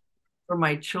Wow. gift for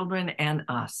my children and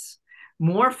us,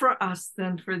 more for us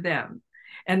than for them.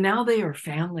 And now they are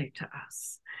family to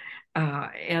us.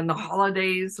 And the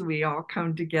holidays, we all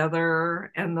come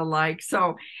together and the like.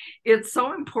 So it's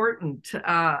so important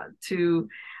to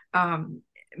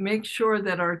make sure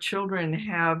that our children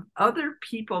have other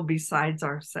people besides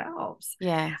ourselves. I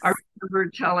Yes. remember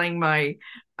telling my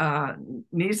uh,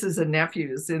 nieces and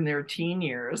nephews in their teen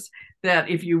years that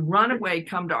if you run away,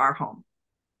 come to our home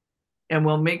and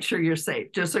we'll make sure you're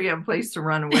safe, just so you have a place to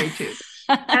run away to.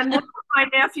 And one of my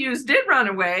nephews did run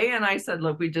away. And I said,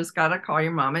 look, we just got to call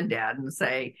your mom and dad and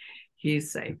say,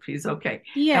 he's safe. He's okay.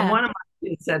 And Yeah. one of my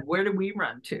kids said, where do we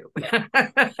run to?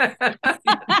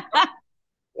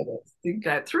 Think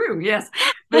that through. Yes.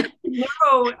 But,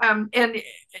 and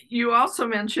you also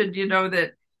mentioned,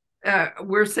 that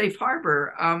we're safe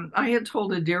harbor. I had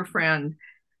told a dear friend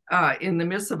in the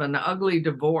midst of an ugly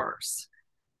divorce,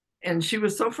 and she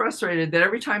was so frustrated that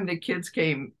every time the kids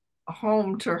came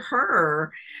home to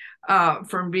her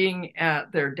from being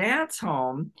at their dad's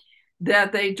home,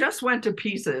 that they just went to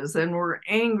pieces and were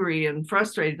angry and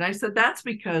frustrated. And I said, that's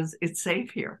because it's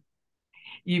safe here.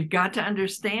 You've got to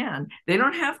understand they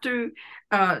don't have to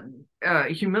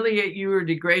humiliate you or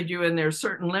degrade you, and there's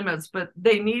certain limits, but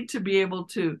they need to be able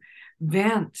to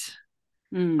vent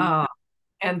Mm. uh,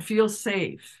 and feel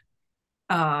safe.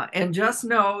 And just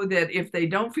know that if they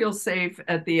don't feel safe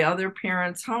at the other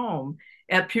parent's home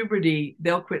at puberty,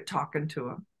 they'll quit talking to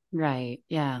them. Right.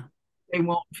 Yeah. They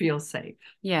won't feel safe.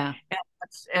 Yeah.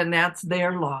 And that's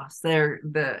their loss,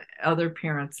 the other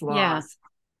parent's Yeah. loss.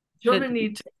 But Children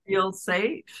need to feel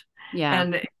safe. yeah.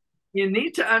 And you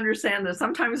need to understand that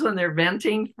sometimes when they're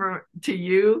venting to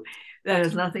you, that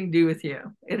has nothing to do with you.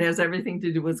 It has everything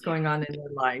to do with what's going on in their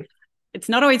life. It's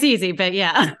not always easy, but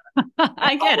yeah.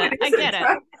 I get Oh, it. it I get isn't, it.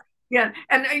 right? Yeah.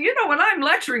 And when I'm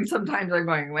lecturing, sometimes I'm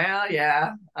going, well,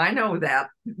 yeah, I know that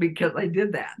because I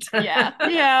did that. Yeah.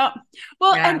 Yeah.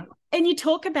 Well, Yeah. and you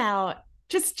talk about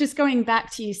just going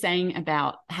back to you saying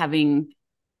about having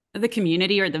the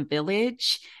community or the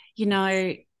village, you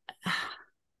know,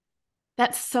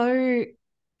 that's so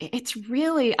it's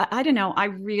really I don't know, I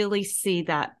really see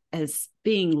that as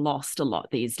being lost a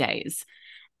lot these days.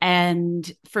 And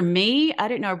for me, I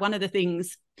don't know, one of the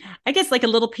things, I guess, like a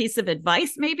little piece of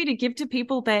advice maybe to give to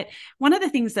people, but one of the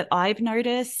things that I've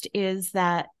noticed is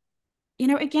that,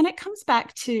 again, it comes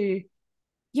back to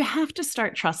you have to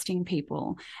start trusting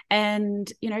people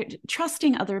and,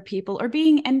 trusting other people or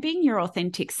being your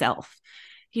authentic self.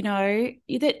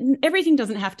 That everything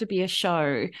doesn't have to be a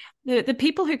show. The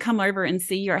people who come over and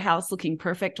see your house looking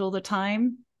perfect all the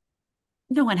time,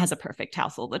 no one has a perfect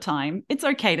house all the time. It's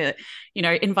okay to,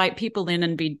 invite people in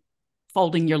and be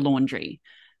folding your laundry,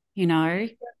 you know?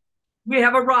 We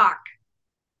have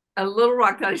a little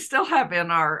rock that I still have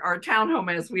in our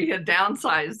townhome as we had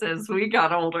downsized as we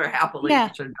got older, happily, Yeah.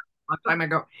 a long time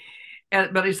ago.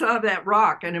 But I still have that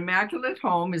rock. An immaculate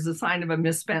home is a sign of a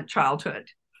misspent childhood.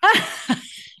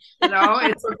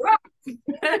 It's a rock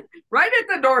right at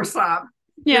the doorstop.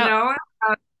 You Yeah.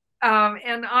 know,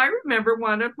 and I remember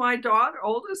one of my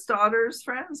oldest daughter's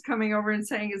friends coming over and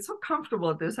saying, "It's so comfortable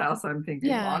at this house." I'm thinking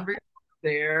Yeah. laundry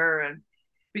there, and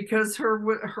because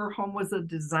her home was a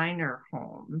designer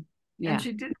home, and Yeah.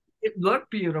 she did it looked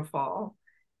beautiful.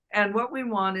 And what we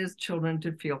want is children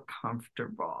to feel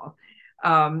comfortable.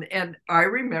 And I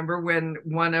remember when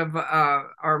one of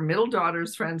our middle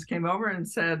daughter's friends came over and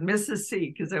said, Mrs. C,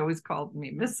 because they always called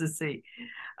me Mrs. C.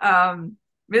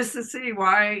 Mrs. C,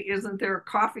 why isn't there a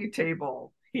coffee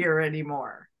table here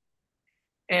anymore?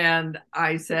 And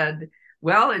I said,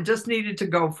 well, it just needed to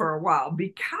go for a while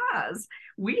because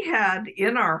we had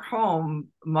in our home,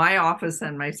 my office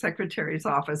and my secretary's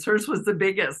office, hers was the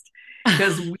biggest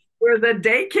because we were the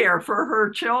daycare for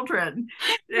her children.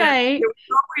 There Right. was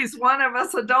always one of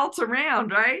us adults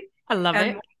around, right? I love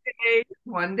And it.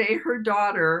 one day her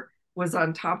daughter was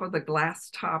on top of the glass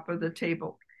top of the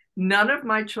table. None of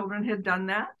my children had done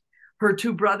that. Her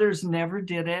two brothers never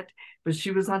did it, but she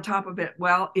was on top of it.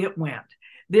 Well, it went.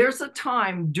 There's a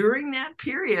time during that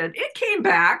period, it came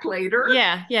back later,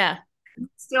 Yeah. Yeah.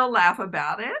 still laugh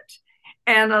about it.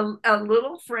 And a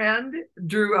little friend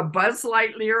drew a Buzz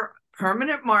Lightyear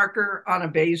permanent marker on a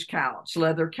beige couch,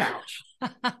 leather couch.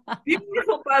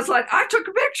 Beautiful Buzz Lightyear. I took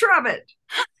a picture of it.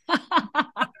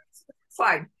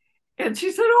 Fine. And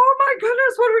she said, oh my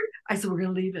goodness, what are we? I said, we're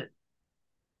going to leave it.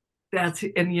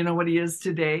 And you know what he is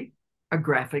today? A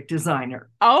graphic designer.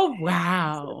 Oh,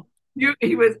 wow.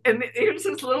 He was, and it was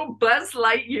this little Buzz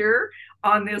Lightyear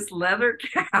on this leather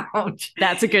couch.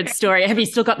 That's a good story. Have you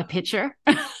still got the picture?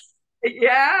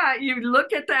 Yeah, you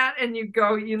look at that and you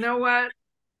go, you know what?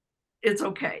 It's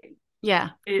okay. Yeah.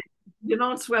 You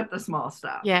don't sweat the small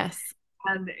stuff. Yes.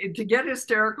 And to get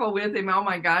hysterical with him, oh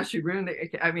my gosh, you ruined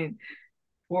it. I mean,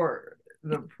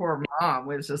 the poor mom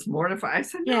was just mortified. I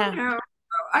said, no, Yeah. no,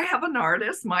 I have an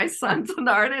artist. My son's an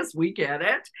artist. We get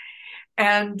it.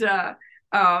 And,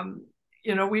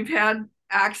 we've had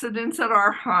accidents at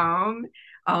our home.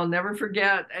 I'll never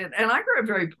forget. And I grew up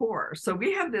very poor. So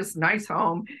we have this nice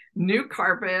home, new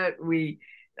carpet.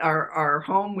 Our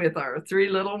home with our three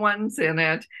little ones in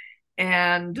it.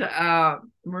 And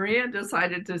Maria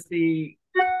decided to see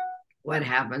what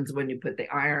happens when you put the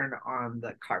iron on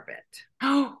the carpet.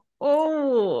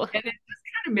 Oh. And it just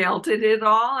kind of melted it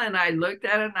all. And I looked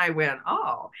at it and I went,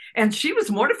 oh. And she was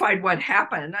mortified what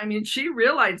happened. I mean, she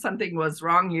realized something was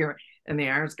wrong here. And the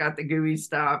iron's got the gooey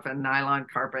stuff and nylon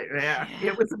carpet. Yeah.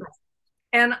 It was.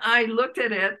 And I looked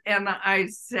at it and I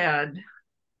said,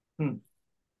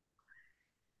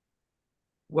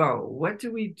 whoa, what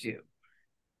do we do?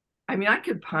 I mean, I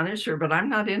could punish her, but I'm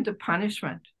not into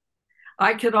punishment.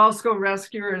 I could also go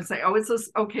rescue her and say, oh, it's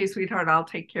okay, sweetheart, I'll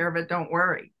take care of it. Don't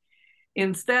worry.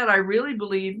 Instead, I really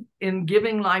believe in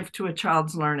giving life to a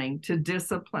child's learning, to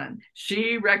discipline.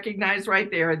 She recognized right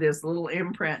there this little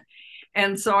imprint.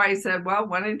 And so I said, well,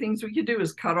 one of the things we could do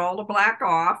is cut all the black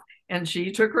off. And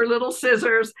she took her little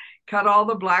scissors, cut all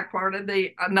the black part of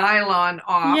the nylon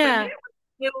off. Yeah. And it was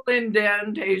a little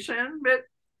indentation, but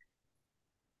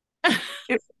it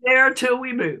was there till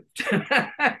we moved.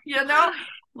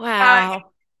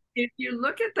 Wow. If you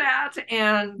look at that,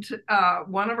 and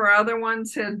one of our other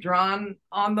ones had drawn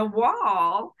on the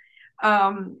wall,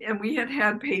 and we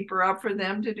had paper up for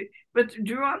them to do, but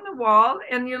drew on the wall,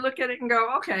 and you look at it and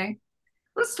go, okay,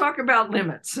 let's talk about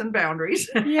limits and boundaries.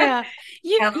 Yeah.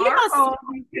 And our home,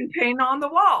 you can paint on the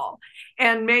wall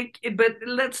and make it, but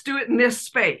let's do it in this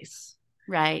space.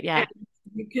 Right. Yeah. And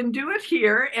you can do it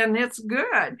here, and it's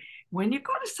good. When you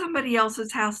go to somebody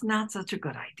else's house, not such a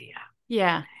good idea.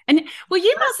 Yeah. And well,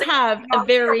 you must have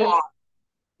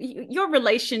your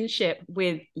relationship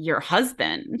with your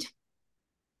husband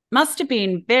must have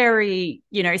been very,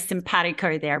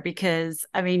 simpatico there, because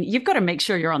I mean, you've got to make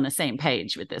sure you're on the same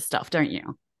page with this stuff, don't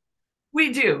you?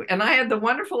 We do. And I had the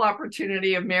wonderful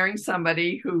opportunity of marrying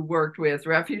somebody who worked with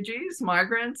refugees,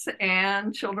 migrants,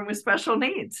 and children with special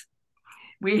needs.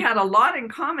 We had a lot in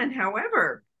common.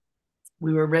 However,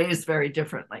 we were raised very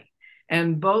differently.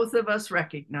 And both of us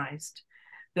recognized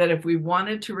that if we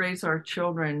wanted to raise our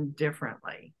children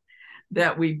differently,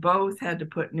 that we both had to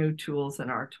put new tools in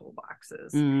our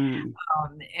toolboxes.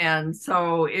 And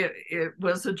so it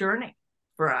was a journey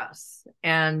for us.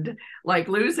 And like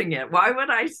losing it, why would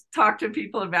I talk to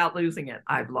people about losing it?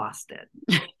 I've lost it.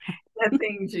 That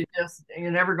things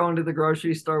you're never going to the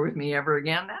grocery store with me ever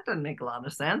again. That doesn't make a lot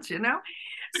of sense,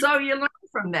 So you learn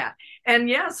from that. And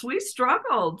yes, we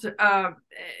struggled.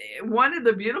 One of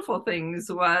the beautiful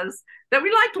things was that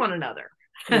we liked one another.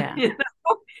 Yeah.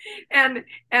 And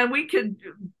we could,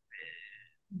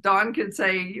 Dawn could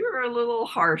say, you're a little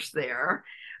harsh there.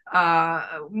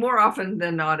 More often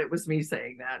than not, it was me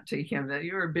saying that to him, that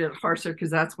you're a bit harsher, because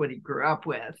that's what he grew up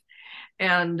with.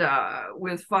 And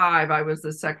with 5, I was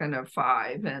the second of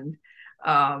 5. And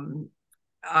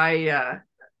I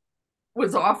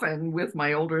was often with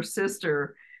my older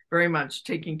sister, very much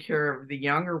taking care of the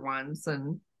younger ones.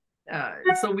 And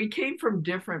so we came from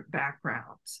different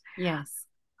backgrounds. Yes.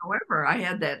 However, I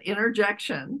had that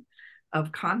interjection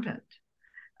of convent,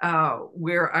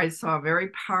 where I saw very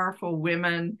powerful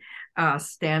women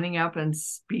standing up and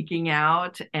speaking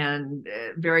out, and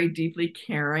very deeply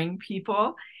caring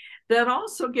people. That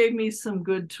also gave me some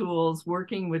good tools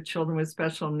working with children with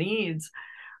special needs.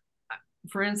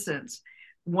 For instance,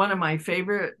 one of my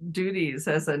favorite duties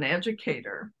as an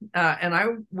educator, and I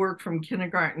worked from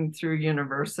kindergarten through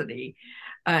university,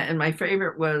 and my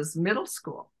favorite was middle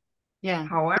school. Yeah.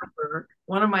 However,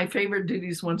 one of my favorite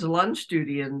duties was lunch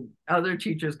duty, and other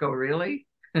teachers go, really?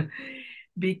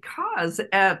 Because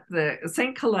at the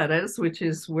St. Coletta's, which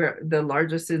is where the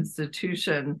largest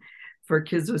institution for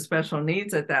kids with special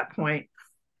needs at that point,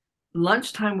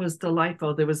 lunchtime was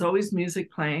delightful. There was always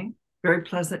music playing, very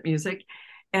pleasant music.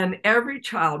 And every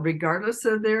child, regardless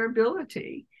of their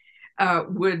ability,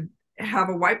 would have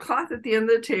a white cloth at the end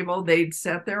of the table. They'd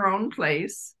set their own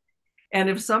place. And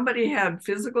if somebody had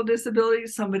physical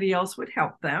disabilities, somebody else would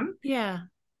help them. Yeah.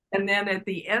 And then at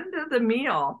the end of the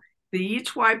meal, they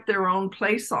each wipe their own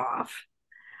place off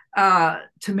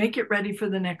to make it ready for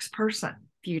the next person.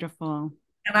 Beautiful.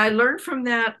 And I learned from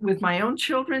that with my own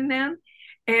children then.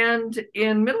 And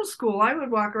in middle school, I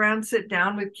would walk around, sit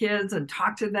down with kids and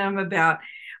talk to them about,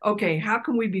 okay, how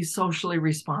can we be socially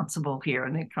responsible here?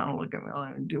 And they kind of look at me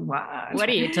and do what? What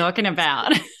are you talking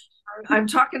about? I'm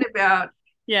talking about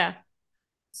Yeah.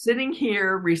 sitting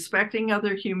here, respecting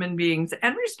other human beings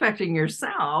and respecting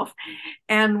yourself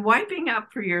and wiping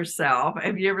up for yourself.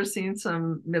 Have you ever seen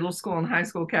some middle school and high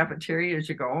school cafeterias?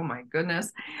 You go, oh my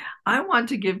goodness. I want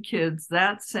to give kids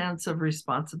that sense of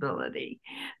responsibility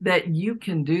that you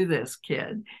can do this,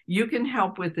 kid. You can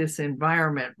help with this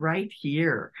environment right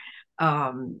here.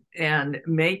 And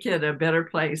make it a better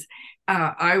place.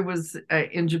 I was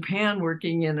in Japan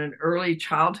working in an early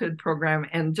childhood program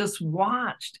and just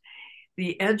watched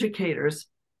the educators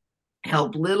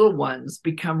help little ones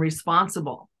become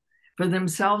responsible for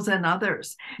themselves and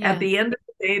others. Yeah. At the end of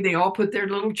the day, they all put their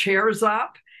little chairs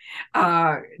up,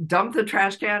 dump the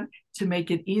trash can to make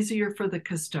it easier for the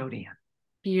custodian.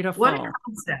 Beautiful. What a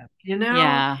concept,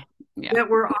 Yeah. Yeah. that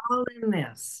we're all in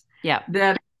this. Yeah.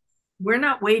 That we're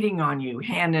not waiting on you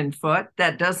hand and foot.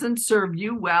 That doesn't serve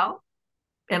you well,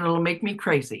 and it'll make me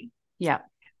crazy. Yeah.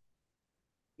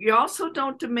 You also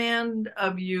don't demand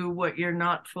of you what you're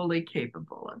not fully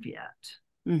capable of yet.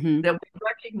 Mm-hmm. That we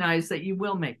recognize that you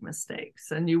will make mistakes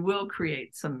and you will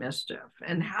create some mischief.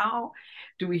 And how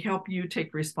do we help you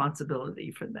take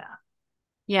responsibility for that?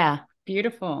 Yeah.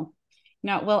 Beautiful.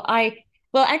 No, well,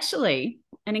 actually,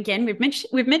 and again, we've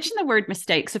mentioned the word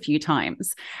mistakes a few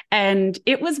times, and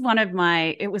it was one of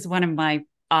my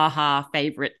aha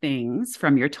favorite things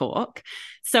from your talk.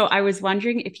 So I was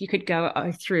wondering if you could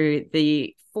go through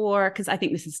the four, because I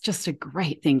think this is just a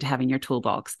great thing to have in your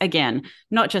toolbox. Again,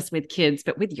 not just with kids,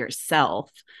 but with yourself.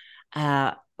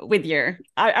 I've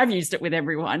used it with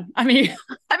everyone. I mean,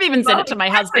 I've even said it to my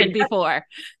husband before.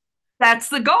 That's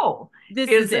the goal. This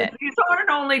is it. These aren't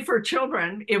only for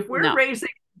children. If we're raising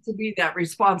to be that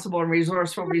responsible and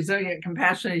resourceful, resilient,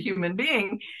 compassionate human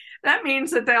being, that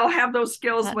means that they'll have those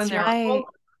skills when they're older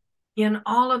in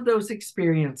all of those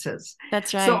experiences.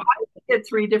 That's right. So I did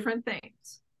three different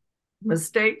things: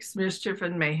 mistakes, mischief,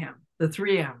 and mayhem. The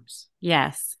three M's.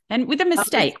 Yes. And with a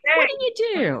mistake, what do you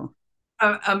do?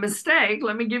 A mistake,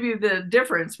 let me give you the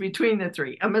difference between the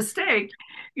three. A mistake,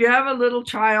 you have a little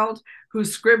child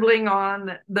who's scribbling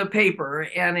on the paper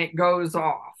and it goes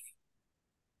off.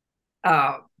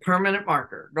 Permanent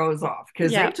marker goes off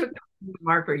because they took the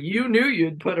marker you knew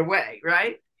you'd put away,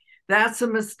 right? That's a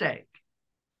mistake.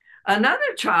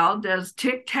 Another child does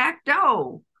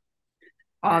tic-tac-toe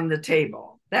on the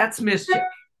table. That's mischief.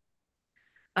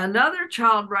 Another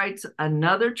child writes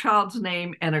another child's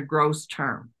name and a gross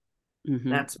term.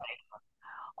 Mm-hmm. That's me.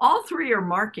 All three are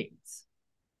markings,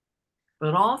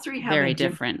 but all three have very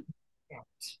different.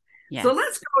 Yes. So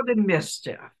let's go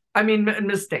to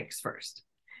mistakes first.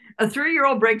 A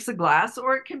 3-year-old breaks a glass,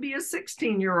 or it can be a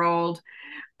 16-year-old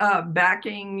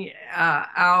backing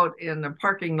out in the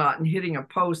parking lot and hitting a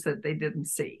post that they didn't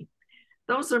see.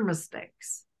 Those are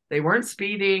mistakes. They weren't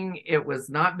speeding. It was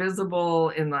not visible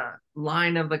in the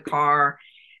line of the car,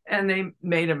 and they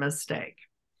made a mistake.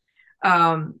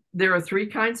 There are three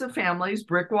kinds of families: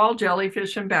 brick wall,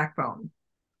 jellyfish, and backbone.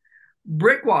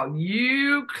 Brick wall,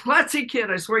 you klutzy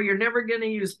kid, I swear you're never going to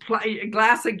use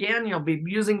glass again. You'll be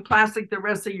using plastic the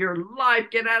rest of your life.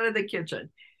 Get out of the kitchen.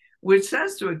 Which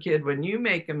says to a kid, when you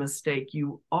make a mistake,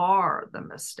 you are the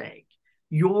mistake.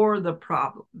 You're the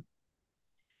problem.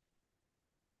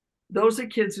 Those are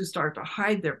kids who start to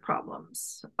hide their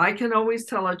problems. I can always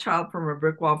tell a child from a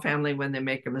brick wall family when they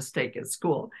make a mistake at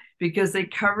school, because they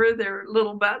cover their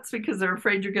little butts because they're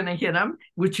afraid you're going to hit them,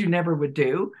 which you never would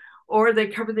do. Or they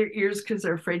cover their ears because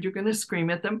they're afraid you're going to scream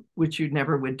at them, which you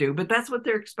never would do. But that's what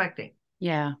they're expecting.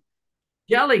 Yeah.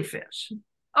 Jellyfish.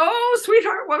 Oh,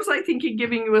 sweetheart, what was I thinking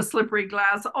giving you a slippery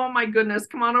glass? Oh, my goodness.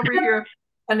 Come on over here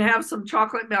and have some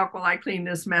chocolate milk while I clean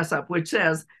this mess up, which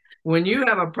says, when you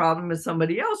have a problem, it's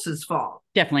somebody else's fault.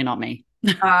 Definitely not me.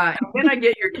 And then I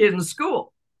get your kid in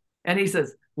school and he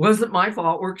says, wasn't my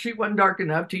fault. Worksheet wasn't dark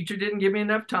enough. Teacher didn't give me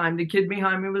enough time. The kid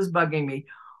behind me was bugging me.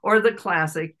 Or the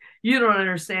classic, you don't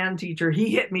understand, teacher.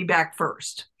 He hit me back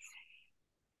first.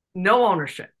 No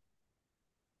ownership.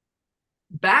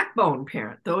 Backbone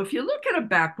parent, though, if you look at a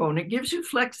backbone, it gives you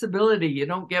flexibility you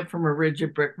don't get from a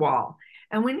rigid brick wall.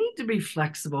 And we need to be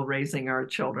flexible raising our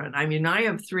children. I mean, I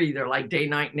have 3. They're like day,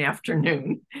 night, and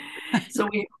afternoon. So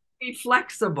we have to be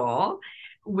flexible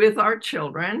with our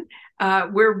children.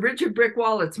 We're rigid brick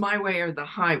wall, it's my way or the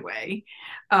highway.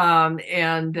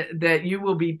 And that you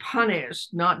will be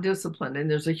punished, not disciplined. And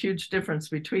there's a huge difference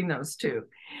between those two.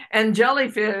 And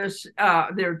jellyfish,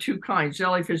 there are 2 kinds,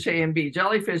 jellyfish A and B.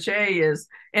 Jellyfish A is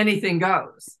anything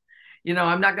goes.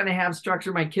 I'm not going to have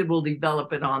structure. My kid will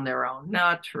develop it on their own.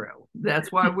 Not true.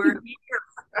 That's why we're here.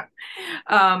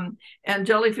 And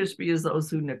jellyfish be as those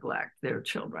who neglect their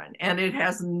children. And it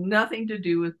has nothing to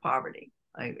do with poverty.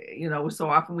 So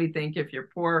often we think if you're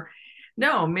poor,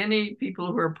 no, many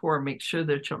people who are poor make sure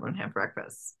their children have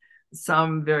breakfast.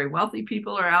 Some very wealthy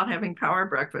people are out having power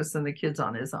breakfast and the kid's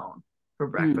on his own for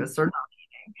breakfast or not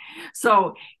eating.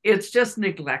 So it's just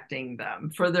neglecting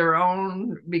them for their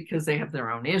own, because they have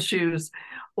their own issues,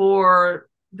 or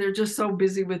they're just so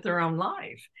busy with their own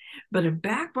life. But a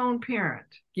backbone parent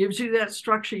gives you that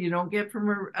structure you don't get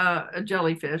from a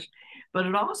jellyfish, but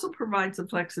it also provides the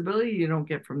flexibility you don't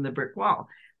get from the brick wall.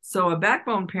 So a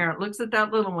backbone parent looks at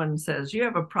that little one and says, you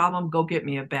have a problem, go get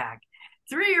me a bag.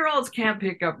 3-year-olds can't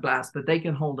pick up glass, but they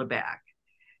can hold a bag.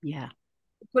 Yeah.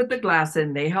 Put the glass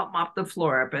in, they help mop the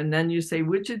floor up, and then you say,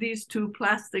 which of these 2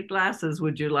 plastic glasses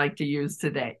would you like to use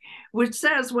today? Which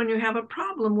says when you have a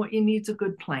problem, what you need is a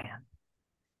good plan.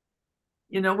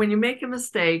 When you make a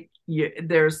mistake, you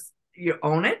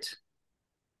own it,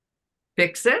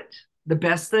 fix it the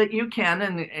best that you can,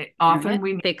 and often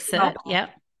we fix it.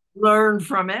 Yep. Learn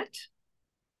from it,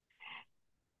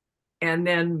 and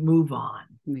then move on.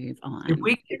 If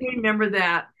we can remember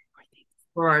that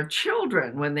for our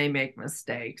children when they make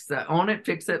mistakes, that own it,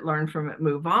 fix it, learn from it,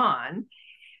 move on,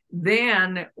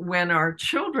 then when our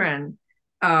children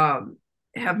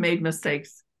have made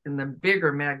mistakes in the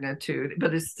bigger magnitude,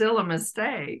 but it's still a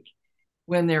mistake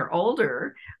when they're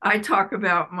older. I talk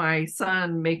about my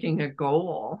son making a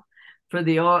goal for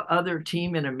the other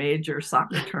team in a major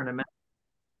soccer tournament,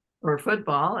 or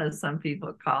football, as some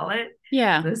people call it.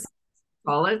 Yeah.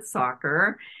 Call it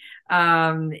soccer.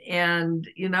 And,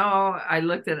 I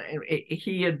looked at it.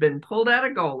 He had been pulled out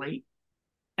of goalie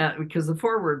because the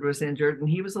forward was injured, and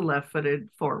he was a left-footed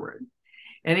forward.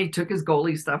 And he took his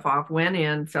goalie stuff off, went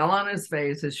in, fell on his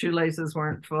face. His shoelaces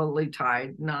weren't fully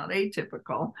tied, not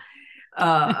atypical.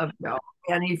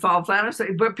 And he fell flat on his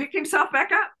face, but picked himself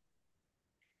back up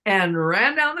and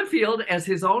ran down the field as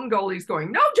his own goalie's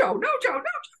going, no, Joe, no, Joe, no,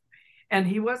 Joe. And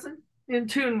he wasn't in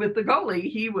tune with the goalie.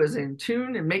 He was in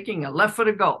tune and making a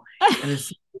left-footed goal. And as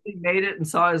soon as he made it and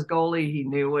saw his goalie, he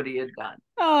knew what he had done.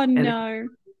 Oh, no.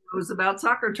 It was about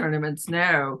soccer tournaments.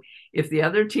 No, if the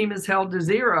other team is held to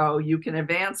 0, you can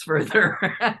advance further.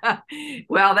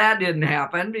 Well, that didn't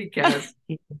happen because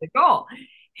he hit the goal.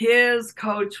 His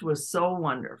coach was so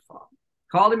wonderful.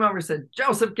 Called him over and said,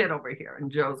 Joseph, get over here. And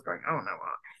Joe's going, oh, no.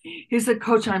 He said,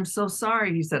 Coach, I'm so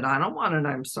sorry. He said, I don't want it.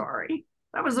 I'm sorry.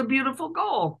 That was a beautiful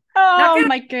goal. Oh,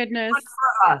 my goodness.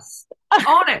 For us.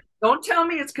 Own it. Don't tell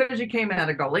me it's because you came out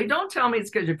of goalie. Don't tell me it's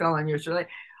because you fell on your shoulder.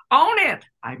 Own it.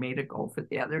 I made a goal for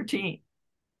the other team.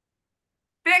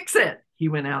 Fix it. He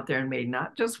went out there and made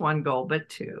not just 1 goal, but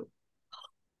 2.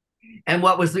 And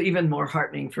what was even more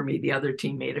heartening for me, the other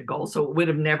team made a goal, so it would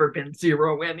have never been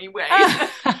 0 anyway.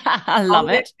 I love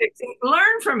it.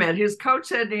 Learn from it. His coach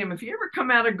said to him, if you ever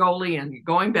come out of goalie and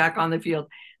going back on the field,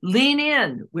 lean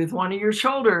in with one of your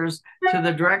shoulders to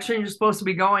the direction you're supposed to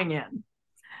be going in.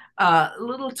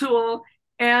 Little tool,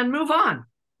 and move on.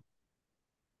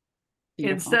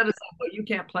 Beautiful. Instead of saying, well, you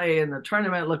can't play in the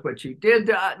tournament, look what you did.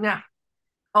 No,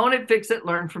 own it, fix it,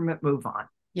 learn from it, move on.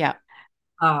 Yeah.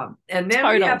 And then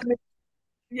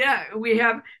we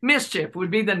have mischief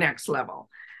would be the next level.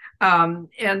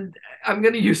 And I'm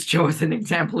going to use Joe as an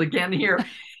example again here.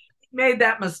 He made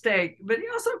that mistake, but he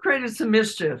also created some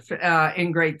mischief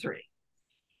in grade 3.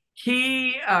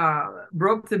 He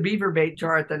broke the beaver bait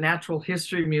jar at the Natural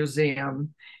History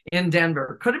Museum in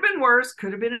Denver. Could have been worse.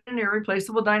 Could have been an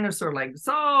irreplaceable dinosaur leg.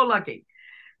 So lucky.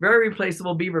 Very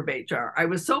replaceable beaver bait jar. I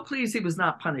was so pleased he was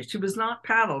not punished. He was not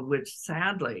paddled, which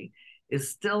sadly is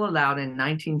still allowed in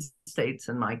 19 states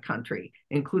in my country,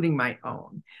 including my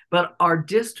own. But our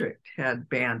district had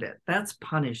banned it. That's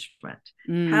punishment.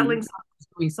 Paddling is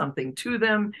doing something to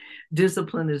them.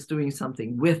 Discipline is doing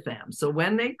something with them. So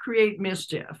when they create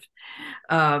mischief,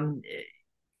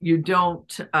 you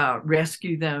don't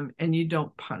rescue them and you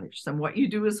don't punish them. What you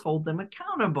do is hold them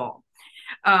accountable.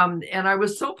 And I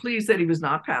was so pleased that he was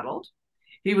not paddled.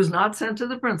 He was not sent to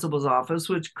the principal's office,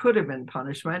 which could have been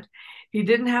punishment. He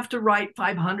didn't have to write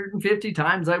 550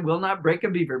 times, I will not break a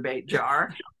beaver bait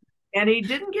jar. And he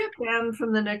didn't get banned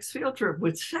from the next field trip,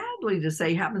 which sadly to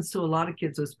say happens to a lot of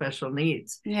kids with special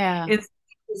needs. Yeah. His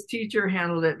teacher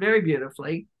handled it very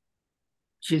beautifully.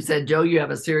 She said, Joe, you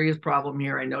have a serious problem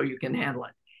here. I know you can handle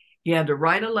it. He had to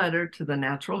write a letter to the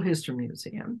Natural History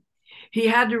Museum. He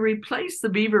had to replace the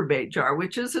beaver bait jar,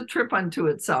 which is a trip unto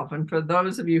itself. And for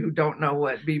those of you who don't know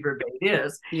what beaver bait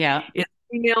is, yeah, it's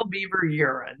female beaver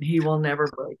urine. He will never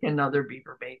break another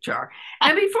beaver bait jar.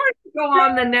 And before he go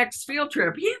on the next field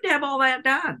trip, he had to have all that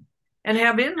done and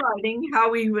have in writing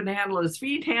how he would handle his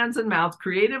feet, hands, and mouth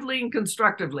creatively and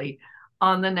constructively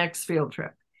on the next field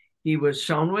trip. He was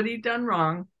shown what he'd done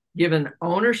wrong, given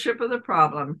ownership of the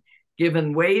problem,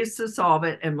 given ways to solve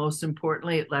it, and most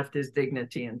importantly, it left his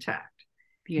dignity intact.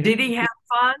 Beautiful. Did he have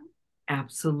fun?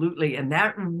 Absolutely. And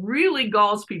that really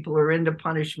galls people who are into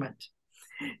punishment.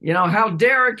 You know, how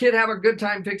dare a kid have a good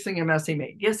time fixing a mess he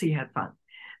made? Yes, he had fun.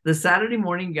 The Saturday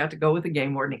morning, he got to go with the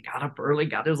game warden. He got up early,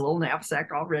 got his little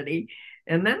knapsack all ready.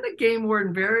 And then the game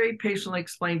warden very patiently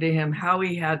explained to him how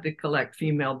he had to collect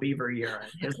female beaver urine.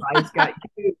 His eyes got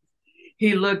huge.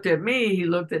 He looked at me, he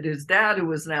looked at his dad, who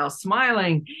was now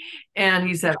smiling, and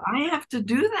he said, I have to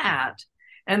do that.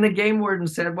 And the game warden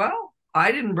said, well,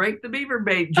 I didn't break the beaver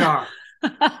bait jar.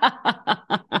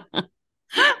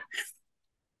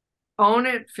 Own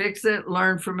it, fix it,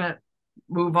 learn from it,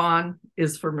 move on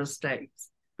is for mistakes.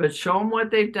 But show them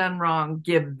what they've done wrong,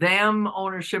 give them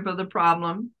ownership of the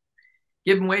problem,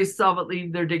 give them ways to solve it,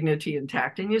 leave their dignity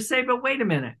intact. And you say, but wait a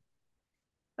minute.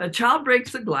 A child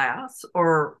breaks a glass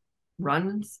or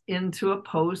runs into a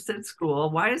post at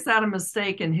school. Why is that a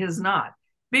mistake and his not?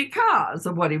 Because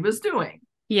of what he was doing.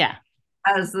 Yeah.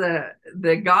 As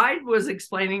the guide was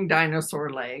explaining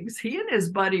dinosaur legs, he and his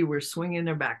buddy were swinging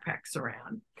their backpacks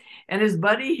around. And his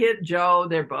buddy hit Joe.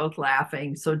 They're both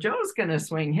laughing. So Joe's going to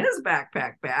swing his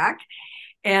backpack back.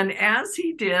 And as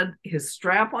he did, his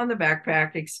strap on the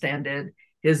backpack extended.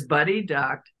 His buddy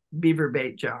ducked, beaver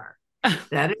bait jar.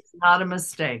 That is not a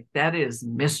mistake. That is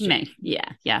mischief.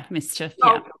 Yeah, mischief.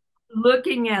 So, yeah.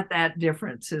 Looking at that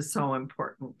difference is so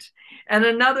important. And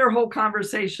another whole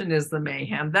conversation is the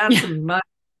mayhem. That's much.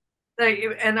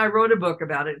 And I wrote a book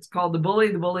about it. It's called The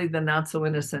Bully, the Not So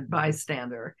Innocent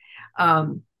Bystander.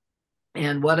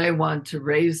 And what I want to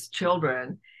raise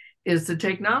children is to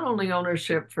take not only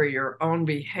ownership for your own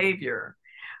behavior,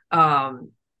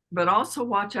 but also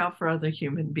watch out for other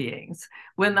human beings.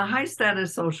 When the high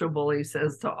status social bully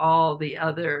says to all the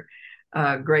other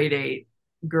grade 8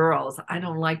 girls, I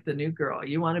don't like the new girl.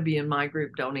 You want to be in my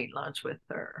group, don't eat lunch with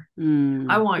her.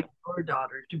 I want your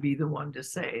daughter to be the one to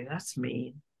say, that's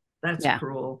mean, that's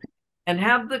cruel. And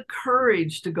have the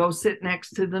courage to go sit next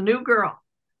to the new girl.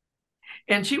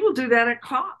 And she will do that at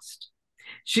cost.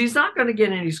 She's not going to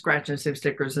get any scratch and sniff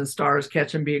stickers and stars,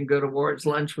 catch and being good awards,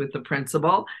 lunch with the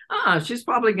principal. She's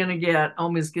probably going to get, oh,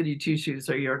 Miss Goody Two Shoes,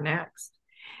 or you're next.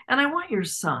 And I want your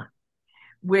son,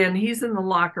 when he's in the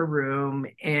locker room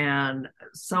and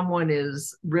someone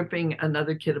is ripping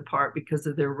another kid apart because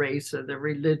of their race or their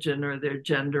religion or their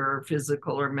gender or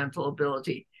physical or mental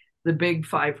ability, the big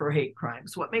 5 for hate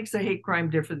crimes. What makes a hate crime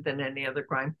different than any other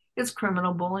crime? It's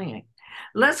criminal bullying.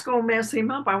 Let's go mess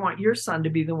him up. I want your son to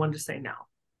be the one to say no.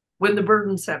 When the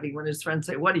burden's heavy, when his friends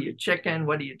say, what are you, chicken?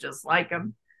 What do you just like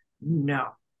him? No.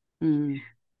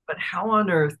 But how on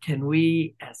earth can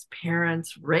we as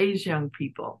parents raise young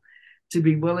people to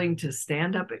be willing to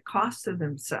stand up at cost to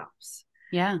themselves?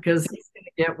 Yeah. Because he's going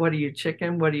to get, what are you,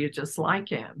 chicken? What do you just like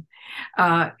him?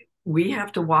 We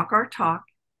have to walk our talk.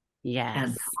 Yes.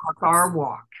 And talk our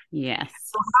walk. Yes.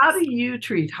 So how do you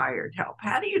treat hired help?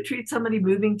 How do you treat somebody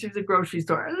moving through the grocery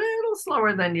store a little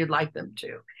slower than you'd like them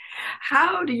to?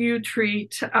 How do you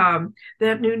treat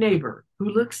that new neighbor who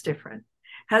looks different,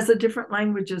 has a different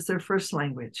language as their first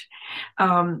language,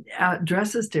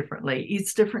 dresses differently,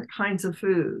 eats different kinds of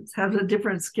foods, has a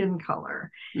different skin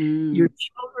color? Your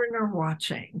children are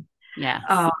watching. Yes.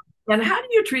 And how do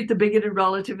you treat the bigoted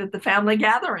relative at the family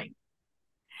gathering?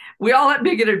 We all have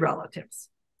bigoted relatives.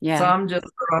 Yeah. Some just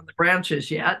are on the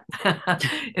branches yet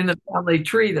in the family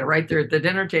tree. They're right there at the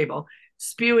dinner table,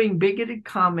 spewing bigoted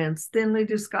comments thinly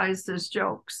disguised as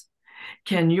jokes.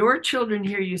 Can your children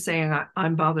hear you saying,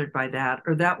 I'm bothered by that,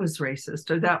 or that was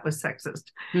racist, or that was sexist?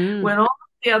 When all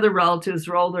the other relatives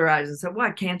roll their eyes and say,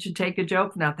 what, can't you take a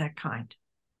joke? Not that kind.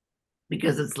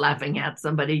 Because it's laughing at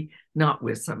somebody, not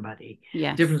with somebody.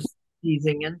 Yes. Difference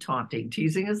teasing and taunting.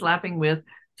 Teasing is laughing with,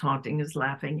 taunting is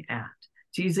laughing at.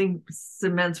 Teasing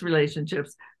cements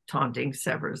relationships, taunting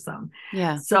severs them.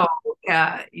 Yeah. So,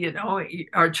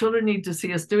 our children need to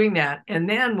see us doing that. And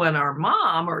then when our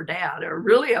mom or dad are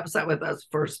really upset with us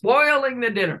for spoiling the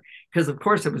dinner, because of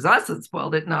course it was us that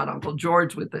spoiled it, not Uncle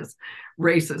George with his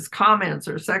racist comments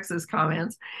or sexist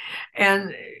comments.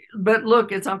 But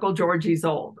look, it's Uncle George, he's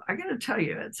old. I got to tell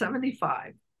you, at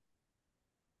 75,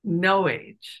 no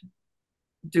age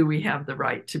do we have the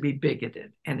right to be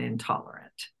bigoted and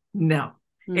intolerant. No,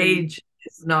 age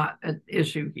is not an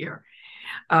issue here.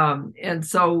 And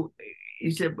so he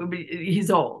said,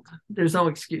 he's old. There's no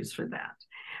excuse for that.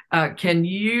 Can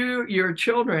your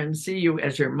children see you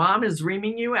as your mom is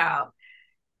reaming you out,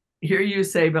 hear you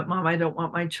say, but mom, I don't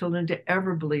want my children to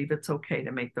ever believe it's okay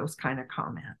to make those kind of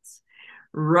comments.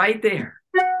 Right there,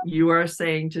 you are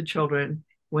saying to children,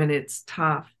 when it's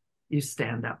tough, you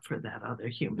stand up for that other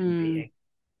human being.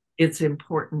 It's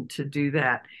important to do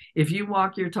that. If you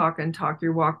walk your talk and talk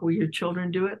your walk, will your children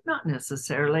do it? Not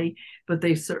necessarily, but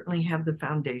they certainly have the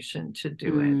foundation to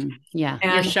do it. Yeah,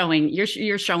 And you're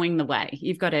showing the way.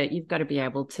 You've got to be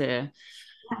able to.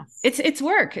 yes. It's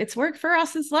work. It's work for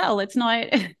us as well. It's not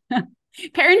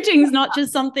parenting's not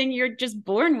just something you're just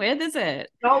born with, is it?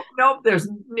 Nope, nope.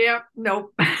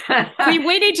 Nope.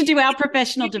 We need to do our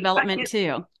professional development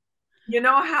too. You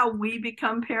know how we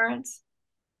become parents?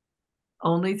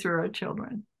 Only through our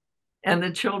children and the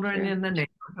children in the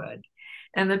neighborhood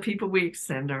and the people we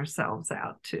extend ourselves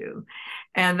out to.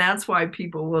 And that's why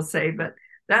people will say, but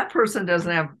that person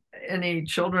doesn't have any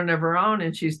children of her own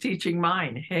and she's teaching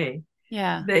mine. Hey,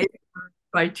 Yeah. they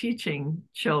by teaching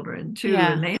children too,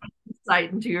 Yeah. and they have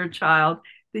insight into your child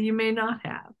that you may not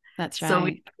have. That's right. So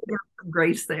we have some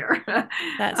grace there.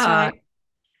 That's right.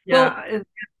 Yeah, Well, and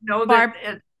know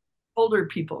that older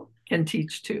people can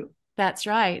teach too. That's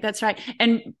right. That's right.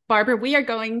 And Barbara, I'm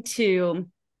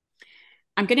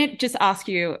going to just ask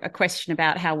you a question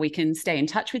about how we can stay in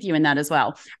touch with you in that as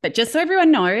well. But just so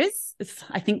everyone knows,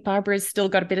 I think Barbara's still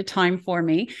got a bit of time for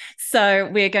me. So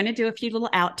we're going to do a few little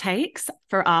outtakes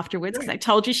for afterwards, because I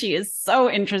told you she is so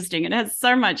interesting and has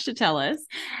so much to tell us.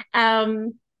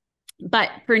 But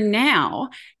for now,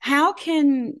 how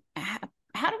do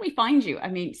we find you? I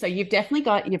mean, so you've got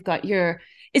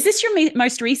is this your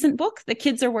most recent book, The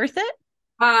Kids Are Worth It?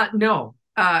 No.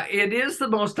 It is the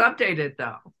most updated,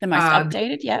 though. The most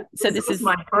updated, yeah. So this is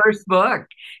my first book,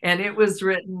 and it was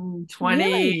written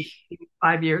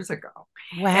 25 years ago.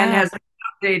 Wow. And has been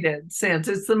updated since.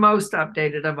 It's the most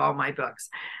updated of all my books.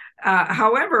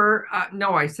 However,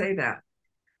 no, I say that.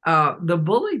 The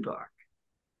Bully book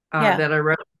that I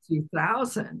wrote in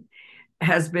 2000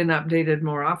 has been updated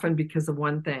more often because of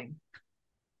one thing: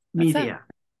 media.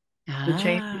 The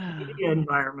change in the media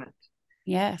environment.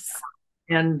 Yes.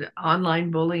 And online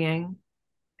bullying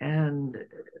and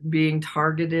being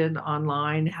targeted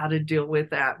online, how to deal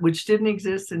with that, which didn't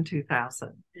exist in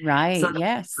 2000. Right, so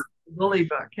yes. The Bully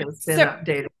book has been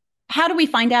updated. How do we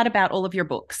find out about all of your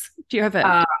books? Do you have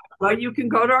a... well, you can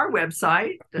go to our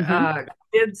website,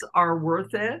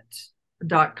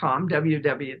 kidsareworthit.com,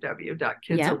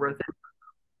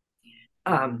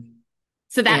 www.kidsareworthit.com.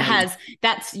 So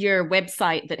that's your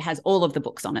website that has all of the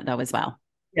books on it though as well.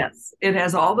 Yes, it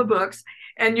has all the books,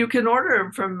 and you can order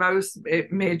them from most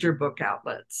major book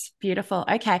outlets. Beautiful.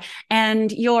 Okay. And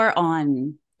you're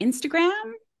on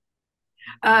Instagram?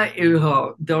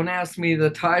 Don't ask me the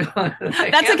title.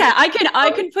 That's okay.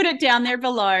 I can put it down there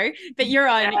below. But you're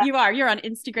on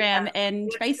Instagram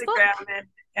and Facebook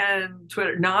and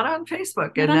Twitter. Not on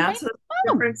Facebook, and that's a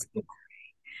difference.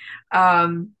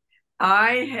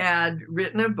 I had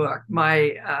written a book,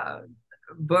 my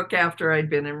book after I'd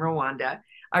been in Rwanda.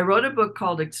 I wrote a book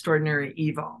called Extraordinary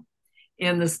Evil.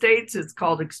 In the States, it's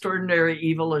called Extraordinary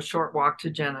Evil, A Short Walk to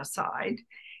Genocide.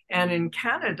 And in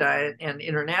Canada and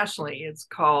internationally, it's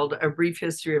called A Brief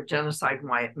History of Genocide and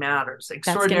Why It Matters.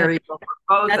 Extraordinary Evil.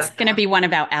 That's going to be one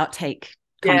of our outtake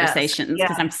conversations,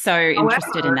 because I'm so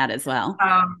interested in that as well.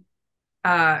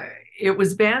 It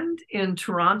was banned in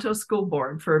Toronto School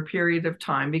Board for a period of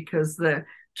time because the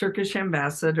Turkish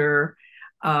ambassador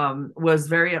was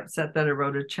very upset that I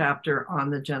wrote a chapter on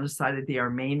the genocide of the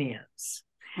Armenians.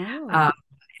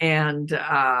 And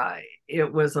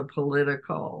it was a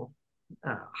political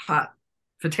hot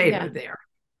potato there.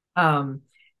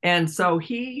 And so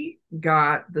he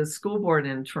got the school board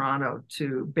in Toronto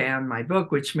to ban my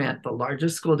book, which meant the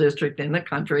largest school district in the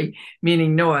country,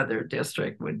 meaning no other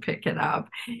district would pick it up.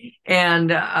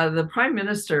 And the prime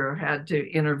minister had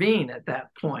to intervene at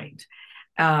that point.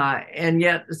 And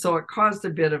yet, so it caused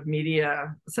a bit of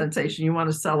media sensation. You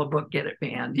want to sell a book, get it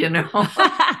banned,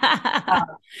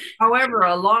 However,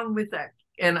 along with that,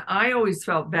 and I always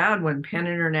felt bad when Penn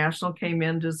International came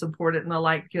in to support it and the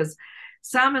like, because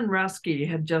Salman Rushdie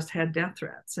had just had death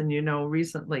threats, and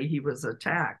recently he was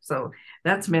attacked. So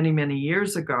that's many, many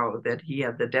years ago that he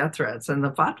had the death threats, and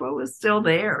the fatwa was still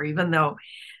there, even though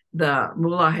the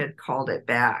mullah had called it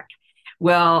back.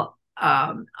 Well,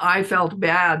 I felt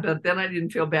bad, but then I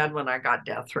didn't feel bad when I got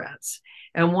death threats.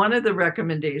 And one of the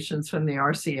recommendations from the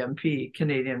RCMP,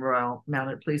 Canadian Royal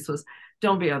Mounted Police, was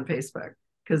don't be on Facebook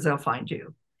because they'll find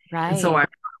you. Right. And so I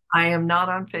am not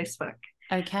on Facebook.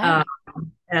 Okay.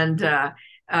 But I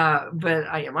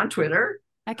am on Twitter.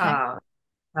 Okay.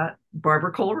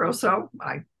 Barbara Coloroso.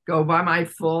 I go by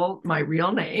my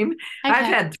real name. I've Okay.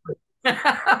 had three.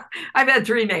 I've had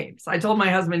three names. I told my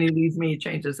husband he leaves me, he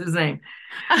changes his name.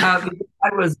 I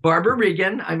was Barbara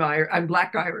Regan. I'm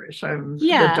Black Irish. I'm the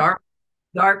Yeah.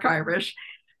 dark Irish.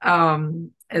 And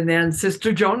then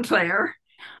Sister Joan Clare,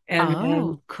 and then Oh,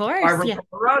 of course. Barbara Yeah.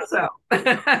 Coloroso.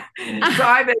 So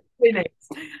I've had three names.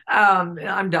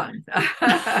 I'm done.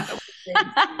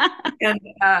 And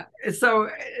so,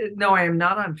 no, I am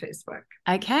not on Facebook.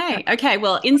 Okay. Okay.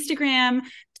 Well, Instagram,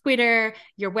 Twitter,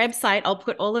 your website, I'll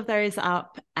put all of those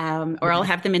up, or I'll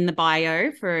have them in the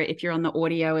bio for if you're on the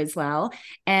audio as well.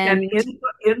 And And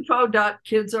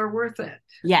info.kidsareworthit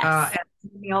yes, at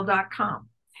gmail.com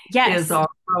is yes.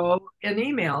 also an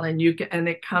email, and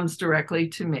it comes directly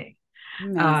to me.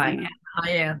 And Amazing. I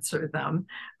answer them.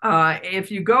 If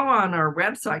you go on our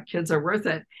website, Kids Are Worth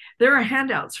It, there are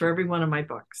handouts for every one of my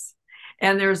books.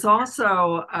 And there's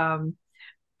also,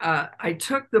 I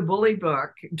took the bully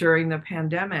book during the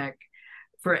pandemic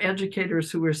for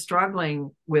educators who were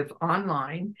struggling with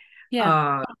online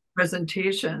Yeah.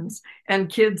 presentations and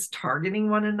kids targeting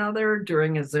one another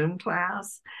during a Zoom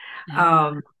class. Ah,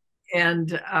 Um,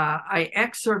 and I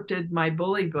excerpted my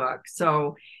bully book.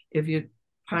 So if you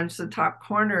punch the top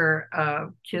corner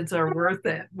of Kids Are Worth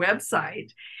It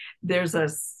website, there's a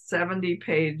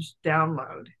 70-page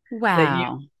download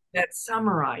wow. that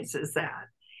summarizes that.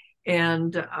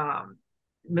 And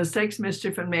Mistakes,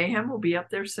 Mischief, and Mayhem will be up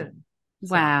there soon.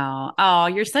 So Wow. Oh,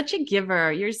 you're such a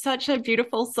giver. You're such a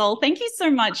beautiful soul. Thank you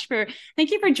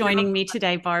for joining me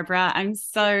today, Barbara.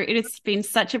 It has been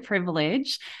such a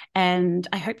privilege, and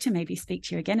I hope to maybe speak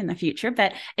to you again in the future.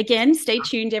 But again, stay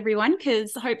tuned, everyone,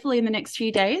 because hopefully in the next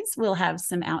few days we'll have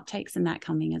some outtakes and that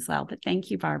coming as well. But thank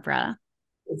you, Barbara.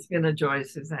 it's been a joy,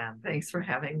 Suzanne. Thanks for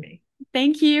having me.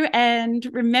 Thank you. And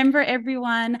remember,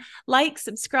 everyone, like,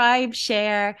 subscribe,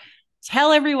 share.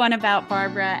 Tell everyone about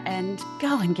Barbara and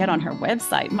go and get on her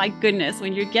website. My goodness,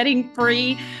 when you're getting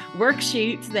free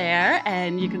worksheets there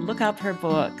and you can look up her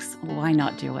books, why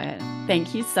not do it?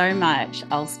 Thank you so much.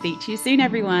 I'll speak to you soon,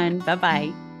 everyone. Bye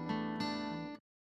bye.